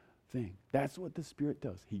good thing. That's what the Spirit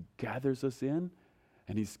does. He gathers us in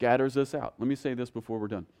and He scatters us out. Let me say this before we're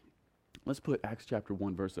done. Let's put Acts chapter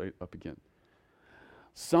 1 verse 8 up again.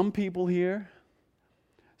 Some people here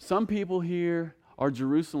are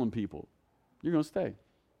Jerusalem people. You're going to stay.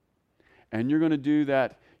 And you're going to do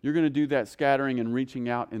that scattering and reaching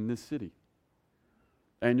out in this city.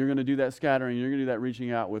 And you're going to do that scattering, you're going to do that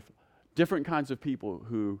reaching out with different kinds of people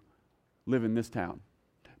who live in this town.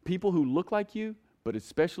 People who look like you, but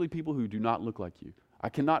especially people who do not look like you. I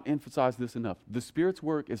cannot emphasize this enough. The Spirit's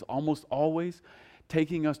work is almost always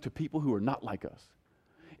taking us to people who are not like us.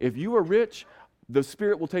 If you are rich, the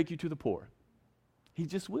Spirit will take you to the poor. He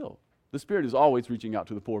just will. The Spirit is always reaching out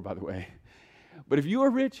to the poor, by the way. But if you are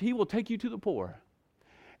rich, He will take you to the poor.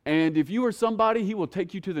 And if you are somebody, He will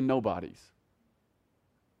take you to the nobodies.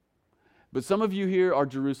 But some of you here are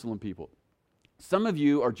Jerusalem people. Some of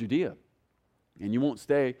you are Judea. And you won't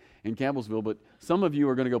stay in Campbellsville, but some of you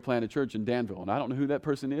are going to go plant a church in Danville. And I don't know who that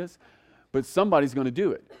person is, but somebody's going to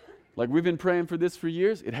do it. Like we've been praying for this for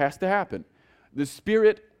years. It has to happen. The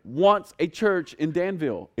Spirit wants a church in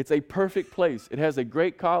Danville. It's a perfect place. It has a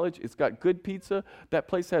great college. It's got good pizza. That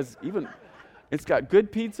place it's got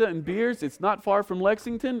good pizza and beers. It's not far from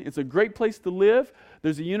Lexington. It's a great place to live.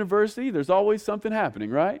 There's a university. There's always something happening,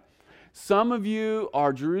 right? Some of you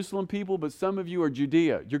are Jerusalem people, but some of you are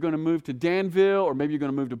Judea. You're going to move to Danville, or maybe you're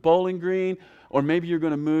going to move to Bowling Green, or maybe you're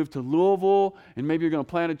going to move to Louisville, and maybe you're going to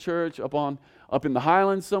plant a church up in the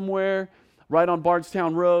Highlands somewhere, right on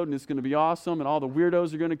Bardstown Road, and it's going to be awesome, and all the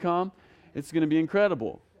weirdos are going to come. It's going to be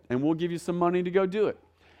incredible, and we'll give you some money to go do it.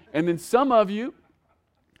 And then some of you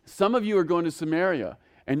are going to Samaria,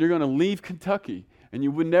 and you're going to leave Kentucky, and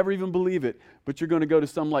you would never even believe it, but you're going to go to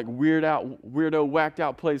some like weirdo, whacked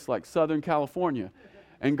out place like Southern California,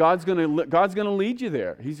 and God's going to lead you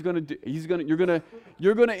there. You're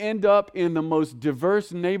going to end up in the most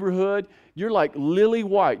diverse neighborhood. You're like lily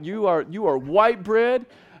white. You are white bread,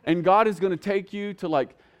 and God is going to take you to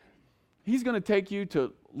He's going to take you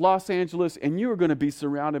to Los Angeles, and you are going to be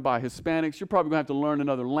surrounded by Hispanics. You're probably going to have to learn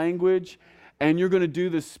another language. And you're going to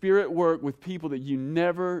do the Spirit work with people that you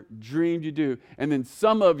never dreamed you'd do. And then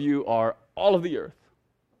some of you are all of the earth.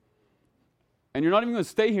 And you're not even going to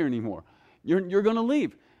stay here anymore. You're going to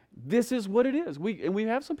leave. This is what it is. We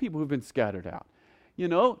have some people who've been scattered out. You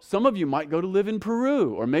know, some of you might go to live in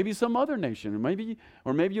Peru, or maybe some other nation, or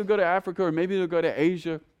maybe you'll go to Africa, or maybe you'll go to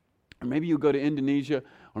Asia, or maybe you'll go to Indonesia,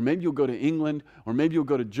 or maybe you'll go to England, or maybe you'll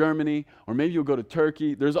go to Germany, or maybe you'll go to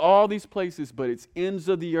Turkey. There's all these places, but it's ends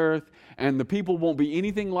of the earth, and the people won't be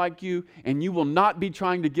anything like you, and you will not be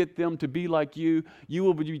trying to get them to be like you. You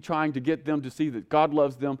will be trying to get them to see that God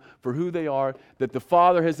loves them for who they are, that the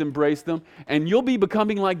Father has embraced them, and you'll be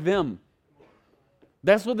becoming like them.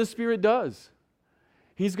 That's what the Spirit does.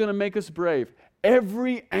 He's going to make us brave.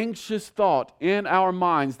 Every anxious thought in our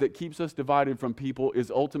minds that keeps us divided from people is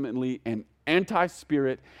ultimately an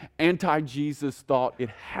anti-spirit, anti-Jesus thought. It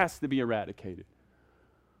has to be eradicated.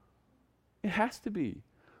 It has to be.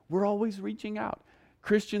 We're always reaching out.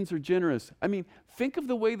 Christians are generous. I mean, think of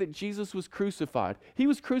the way that Jesus was crucified. He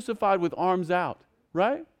was crucified with arms out,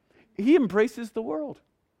 right? He embraces the world.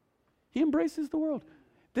 He embraces the world.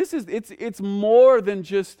 It's more than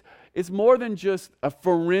just a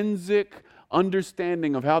forensic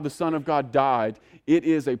understanding of how the Son of God died. It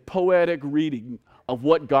is a poetic reading of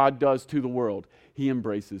what God does to the world. He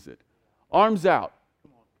embraces it. Arms out,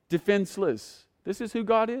 defenseless. This is who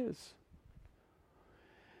God is.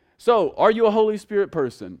 So, are you a Holy Spirit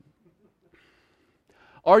person?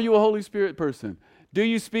 Are you a Holy Spirit person? Do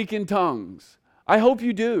you speak in tongues? I hope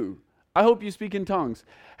you do. I hope you speak in tongues.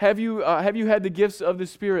 Have you had the gifts of the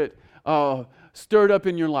Spirit stirred up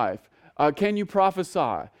in your life? Can you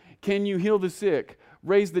prophesy? Can you heal the sick,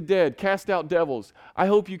 raise the dead, cast out devils? I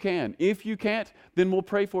hope you can. If you can't, then we'll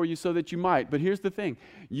pray for you so that you might. But here's the thing.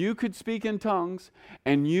 You could speak in tongues,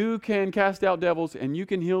 and you can cast out devils, and you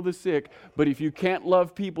can heal the sick, but if you can't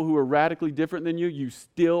love people who are radically different than you, you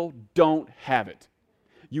still don't have it.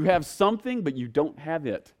 You have something, but you don't have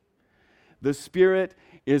it. The Spirit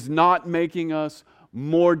is not making us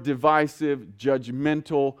more divisive,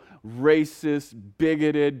 judgmental, racist,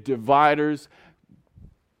 bigoted, dividers,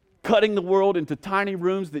 cutting the world into tiny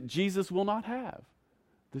rooms that Jesus will not have.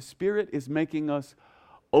 The Spirit is making us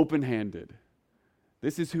open-handed.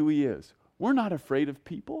 This is who He is. We're not afraid of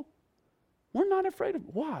people. We're not afraid of,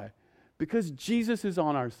 why? Because Jesus is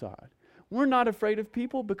on our side. We're not afraid of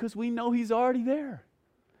people because we know He's already there.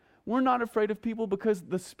 We're not afraid of people because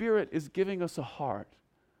the Spirit is giving us a heart.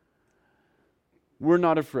 We're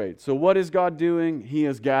not afraid. So what is God doing? He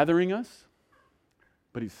is gathering us,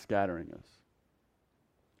 but He's scattering us.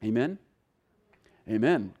 Amen?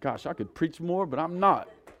 Amen. Gosh, I could preach more, but I'm not.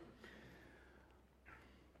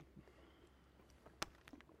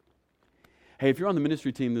 Hey, if you're on the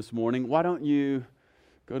ministry team this morning, why don't you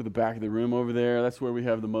go to the back of the room over there? That's where we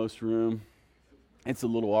have the most room. It's a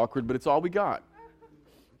little awkward, but it's all we got.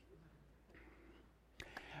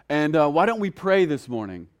 And why don't we pray this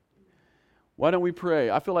morning? Why don't we pray?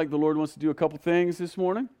 I feel like the Lord wants to do a couple things this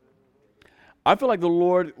morning. I feel like the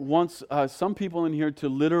Lord wants some people in here to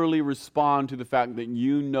literally respond to the fact that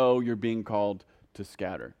you know you're being called to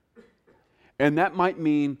scatter. And that might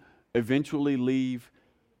mean eventually leave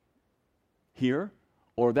here,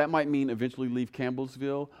 or that might mean eventually leave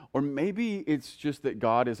Campbellsville, or maybe it's just that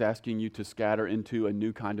God is asking you to scatter into a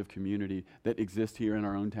new kind of community that exists here in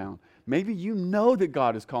our own town. Maybe you know that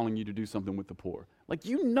God is calling you to do something with the poor. Like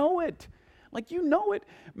you know it. Like you know it.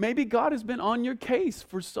 Maybe God has been on your case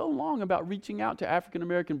for so long about reaching out to African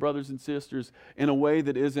American brothers and sisters in a way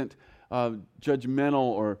that isn't judgmental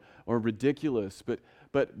or ridiculous,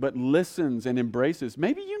 but listens and embraces.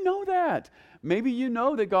 Maybe you know that. Maybe you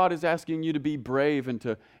know that God is asking you to be brave and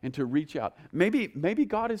to reach out. Maybe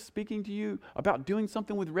God is speaking to you about doing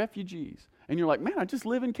something with refugees. And you're like, man, I just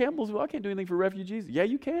live in Campbellsville. I can't do anything for refugees. Yeah,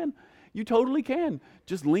 you can. You totally can.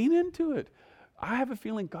 Just lean into it. I have a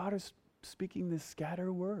feeling God is speaking this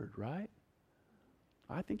scatter word, right?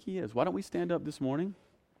 I think He is. Why don't we stand up this morning?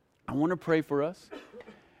 I want to pray for us.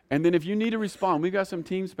 And then if you need to respond, we've got some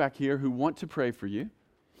teams back here who want to pray for you.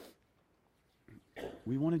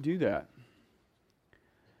 We want to do that.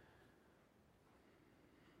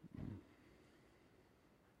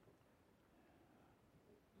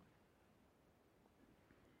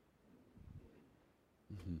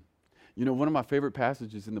 You know, one of my favorite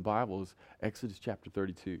passages in the Bible is Exodus chapter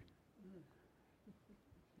 32.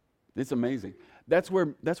 It's amazing. That's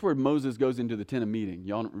where Moses goes into the tent of meeting.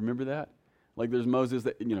 Y'all remember that? Like there's Moses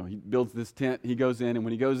that, you know, he builds this tent, he goes in, and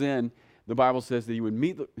when he goes in, the Bible says that he would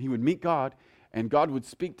meet God, and God would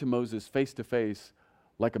speak to Moses face to face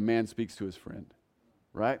like a man speaks to his friend.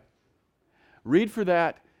 Right? Read for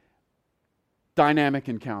that dynamic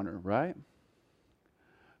encounter, right?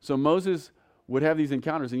 So Moses would have these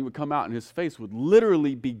encounters, and he would come out, and his face would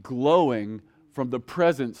literally be glowing from the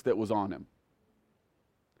presence that was on him.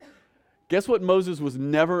 Guess what Moses was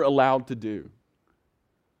never allowed to do?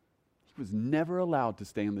 He was never allowed to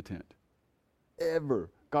stay in the tent. Ever.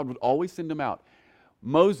 God would always send him out.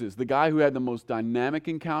 Moses, the guy who had the most dynamic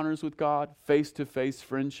encounters with God, face-to-face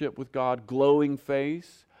friendship with God, glowing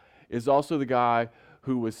face, is also the guy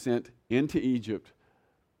who was sent into Egypt,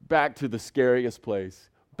 back to the scariest place,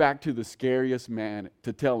 back to the scariest man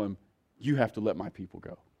to tell him, you have to let my people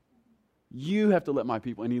go. You have to let my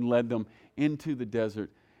people. And he led them into the desert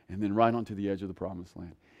and then right onto the edge of the promised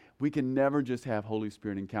land. We can never just have Holy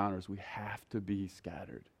Spirit encounters. We have to be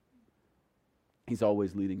scattered. He's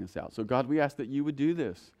always leading us out. So God, we ask that you would do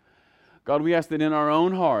this. God, we ask that in our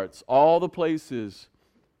own hearts, all the places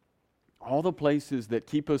that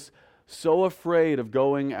keep us so afraid of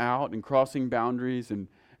going out and crossing boundaries and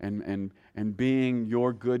being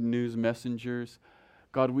your good news messengers,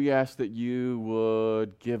 God, we ask that you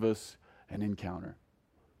would give us an encounter.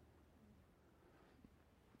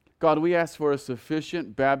 God, we ask for a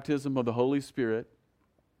sufficient baptism of the Holy Spirit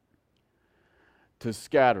to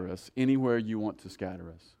scatter us anywhere you want to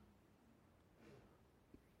scatter us.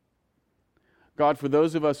 God, for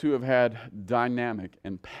those of us who have had dynamic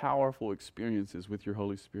and powerful experiences with your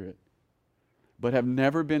Holy Spirit, but have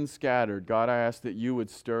never been scattered, God, I ask that you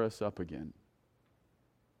would stir us up again.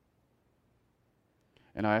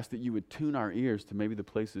 And I ask that you would tune our ears to maybe the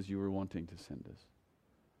places you were wanting to send us.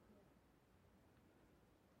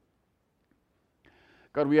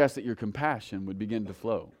 God, we ask that your compassion would begin to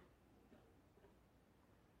flow.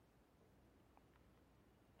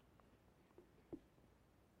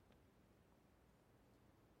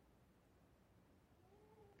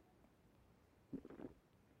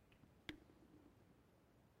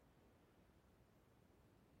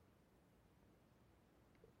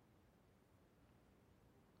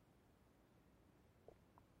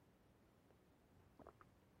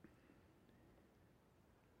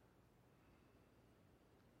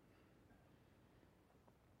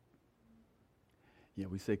 Yeah,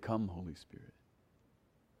 we say, come, Holy Spirit.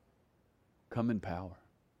 Come in power.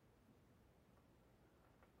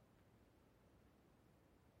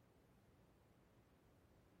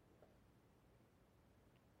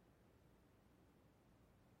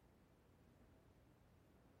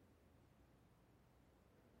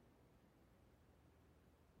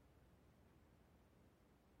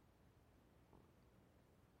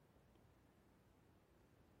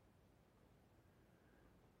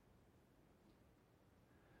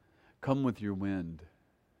 Come with your wind.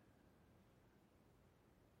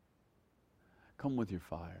 Come with your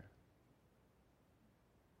fire.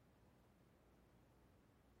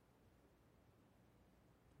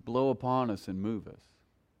 Blow upon us and move us.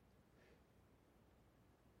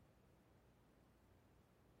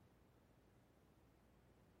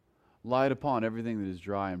 Light upon everything that is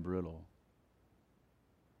dry and brittle.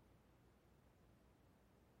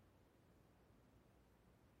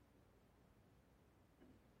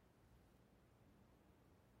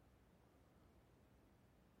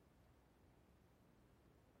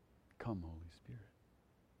 Come, Holy Spirit.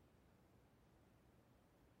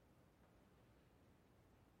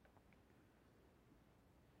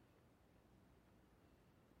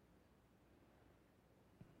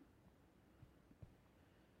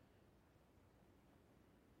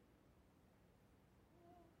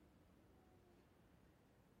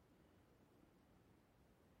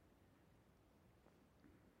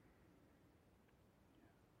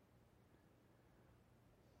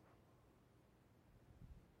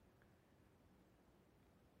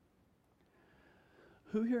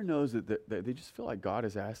 Who here knows that they just feel like God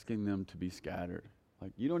is asking them to be scattered?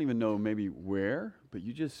 Like you don't even know maybe where, but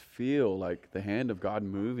you just feel like the hand of God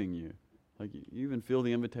moving you. Like you even feel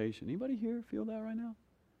the invitation. Anybody here feel that right now?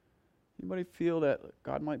 Anybody feel that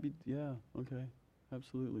God might be, yeah, okay,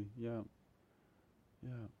 absolutely, yeah,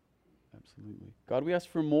 absolutely. God, we ask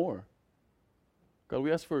for more. God,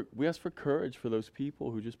 we ask for courage for those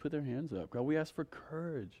people who just put their hands up. God, we ask for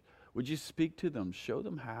courage. Would you speak to them? Show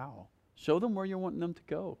them how. Show them where you're wanting them to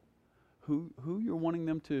go, who you're wanting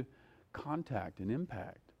them to contact and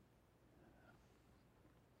impact.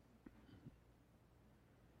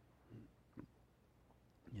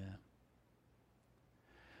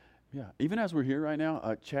 Yeah. Even as we're here right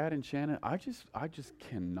now, Chad and Shannon, I just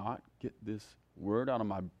cannot get this word out of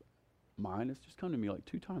my mind. It's just come to me like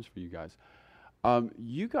 2 times for you guys.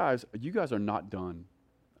 You guys are not done.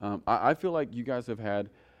 I feel like you guys have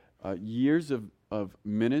had years of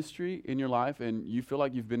ministry in your life, and you feel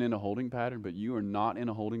like you've been in a holding pattern, but you are not in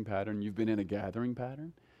a holding pattern. You've been in a gathering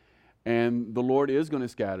pattern, and the Lord is going to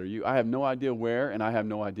scatter you. I have no idea where, and I have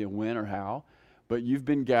no idea when or how, but you've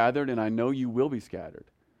been gathered, and I know you will be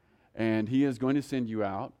scattered, and He is going to send you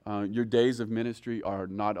out. Your days of ministry are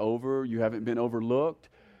not over. You haven't been overlooked.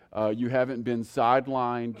 You haven't been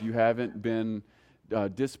sidelined. You haven't been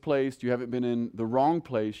displaced. You haven't been in the wrong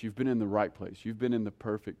place. You've been in the right place. You've been in the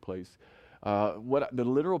perfect place. What the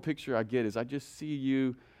literal picture I get is I just see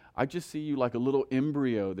you like a little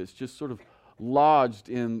embryo that's just sort of lodged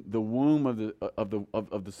in the womb of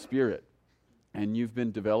the Spirit, and you've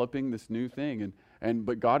been developing this new thing,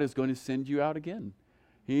 but God is going to send you out again.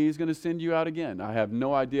 He's going to send you out again. I have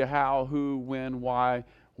no idea how, who, when, why,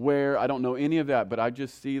 where. I don't know any of that, but I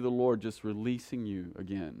just see the Lord just releasing you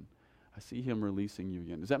again. I see him releasing you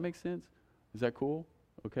again. Does that make sense? Is that cool?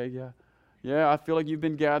 Okay, yeah. Yeah, I feel like you've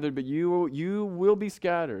been gathered, but you will be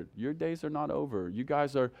scattered. Your days are not over. You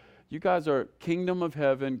guys are kingdom of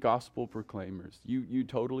heaven gospel proclaimers. You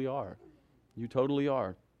totally are. You totally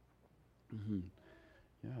are. Mm-hmm.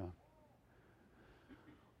 Yeah.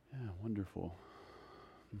 Yeah, wonderful.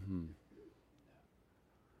 Mm-hmm.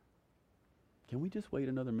 Can we just wait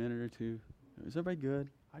another minute or two? Is everybody good?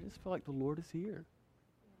 I just feel like the Lord is here.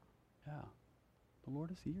 Yeah, the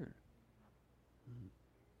Lord is here. Mm.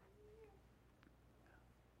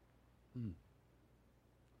 Mm.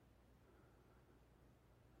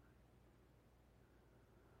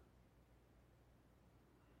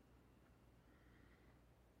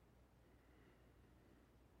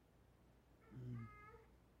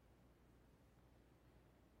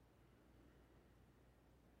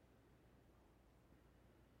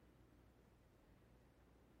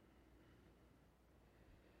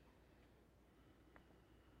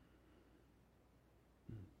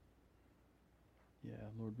 Yeah,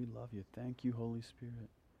 Lord, we love you. Thank you, Holy Spirit.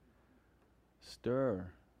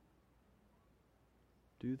 Stir.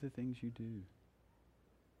 Do the things you do.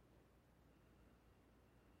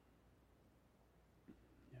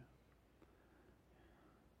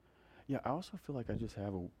 Yeah, I also feel like I just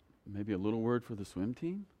have maybe a little word for the swim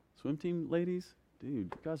team. Swim team ladies, dude, you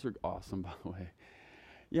guys are awesome, by the way.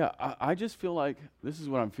 Yeah, I just feel like, this is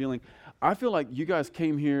what I'm feeling. I feel like you guys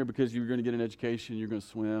came here because you were going to get an education, you're going to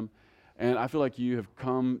swim. And I feel like you have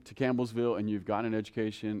come to Campbellsville and you've gotten an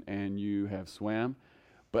education and you have swam.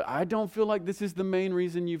 But I don't feel like this is the main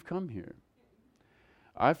reason you've come here.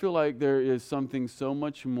 I feel like there is something so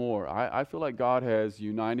much more. I feel like God has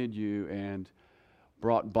united you and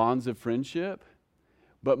brought bonds of friendship.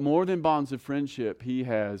 But more than bonds of friendship, He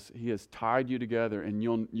has tied you together, and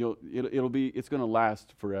it's going to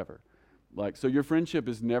last forever. Like, so your friendship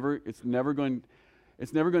is never going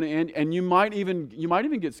to end, and you might even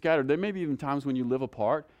get scattered. There may be even times when you live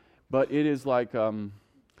apart, but it is like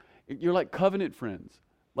you're like covenant friends.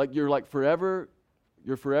 Like you're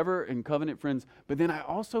forever in covenant friends. But then I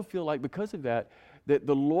also feel like because of that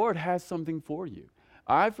the Lord has something for you.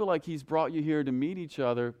 I feel like He's brought you here to meet each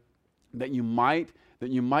other, that you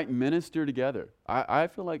might minister together. I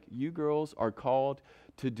feel like you girls are called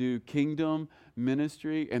to do kingdom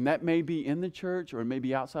ministry, and that may be in the church or it may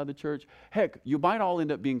be outside the church. Heck, you might all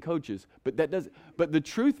end up being coaches, but the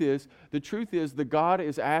truth is that God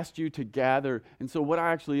has asked you to gather. And so what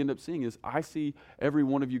I actually end up seeing is I see every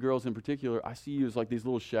one of you girls in particular, I see you as like these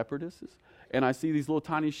little shepherdesses, and I see these little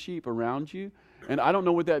tiny sheep around you. And I don't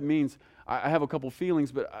know what that means. I have a couple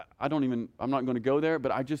feelings, but I'm not going to go there,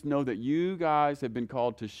 but I just know that you guys have been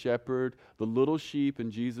called to shepherd the little sheep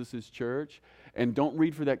in Jesus' church. And don't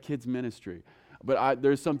read for that kids ministry. But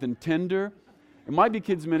there's something tender. It might be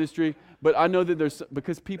kids ministry, but I know that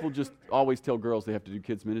because people just always tell girls they have to do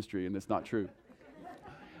kids ministry, and that's not true.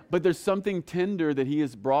 But there's something tender that He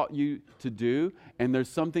has brought you to do, and there's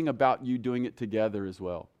something about you doing it together as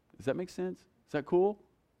well. Does that make sense? Is that cool?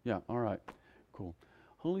 Yeah, all right. Cool.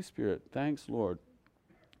 Holy Spirit, thanks, Lord.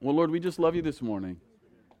 Well, Lord, we just love you this morning.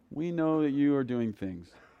 We know that you are doing things.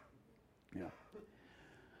 Yeah.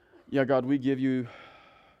 Yeah, God, we give you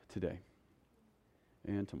today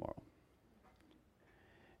and tomorrow.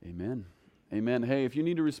 Amen. Amen. Hey, if you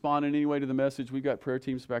need to respond in any way to the message, we've got prayer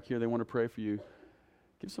teams back here. They want to pray for you.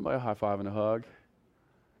 Give somebody a high five and a hug.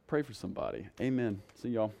 Pray for somebody. Amen. See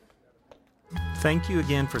y'all. Thank you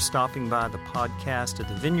again for stopping by the podcast of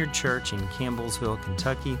the Vineyard Church in Campbellsville,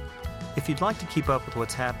 Kentucky. If you'd like to keep up with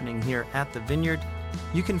what's happening here at the Vineyard,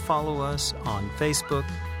 you can follow us on Facebook,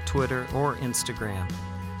 Twitter, or Instagram.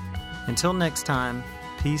 Until next time,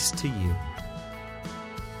 peace to you.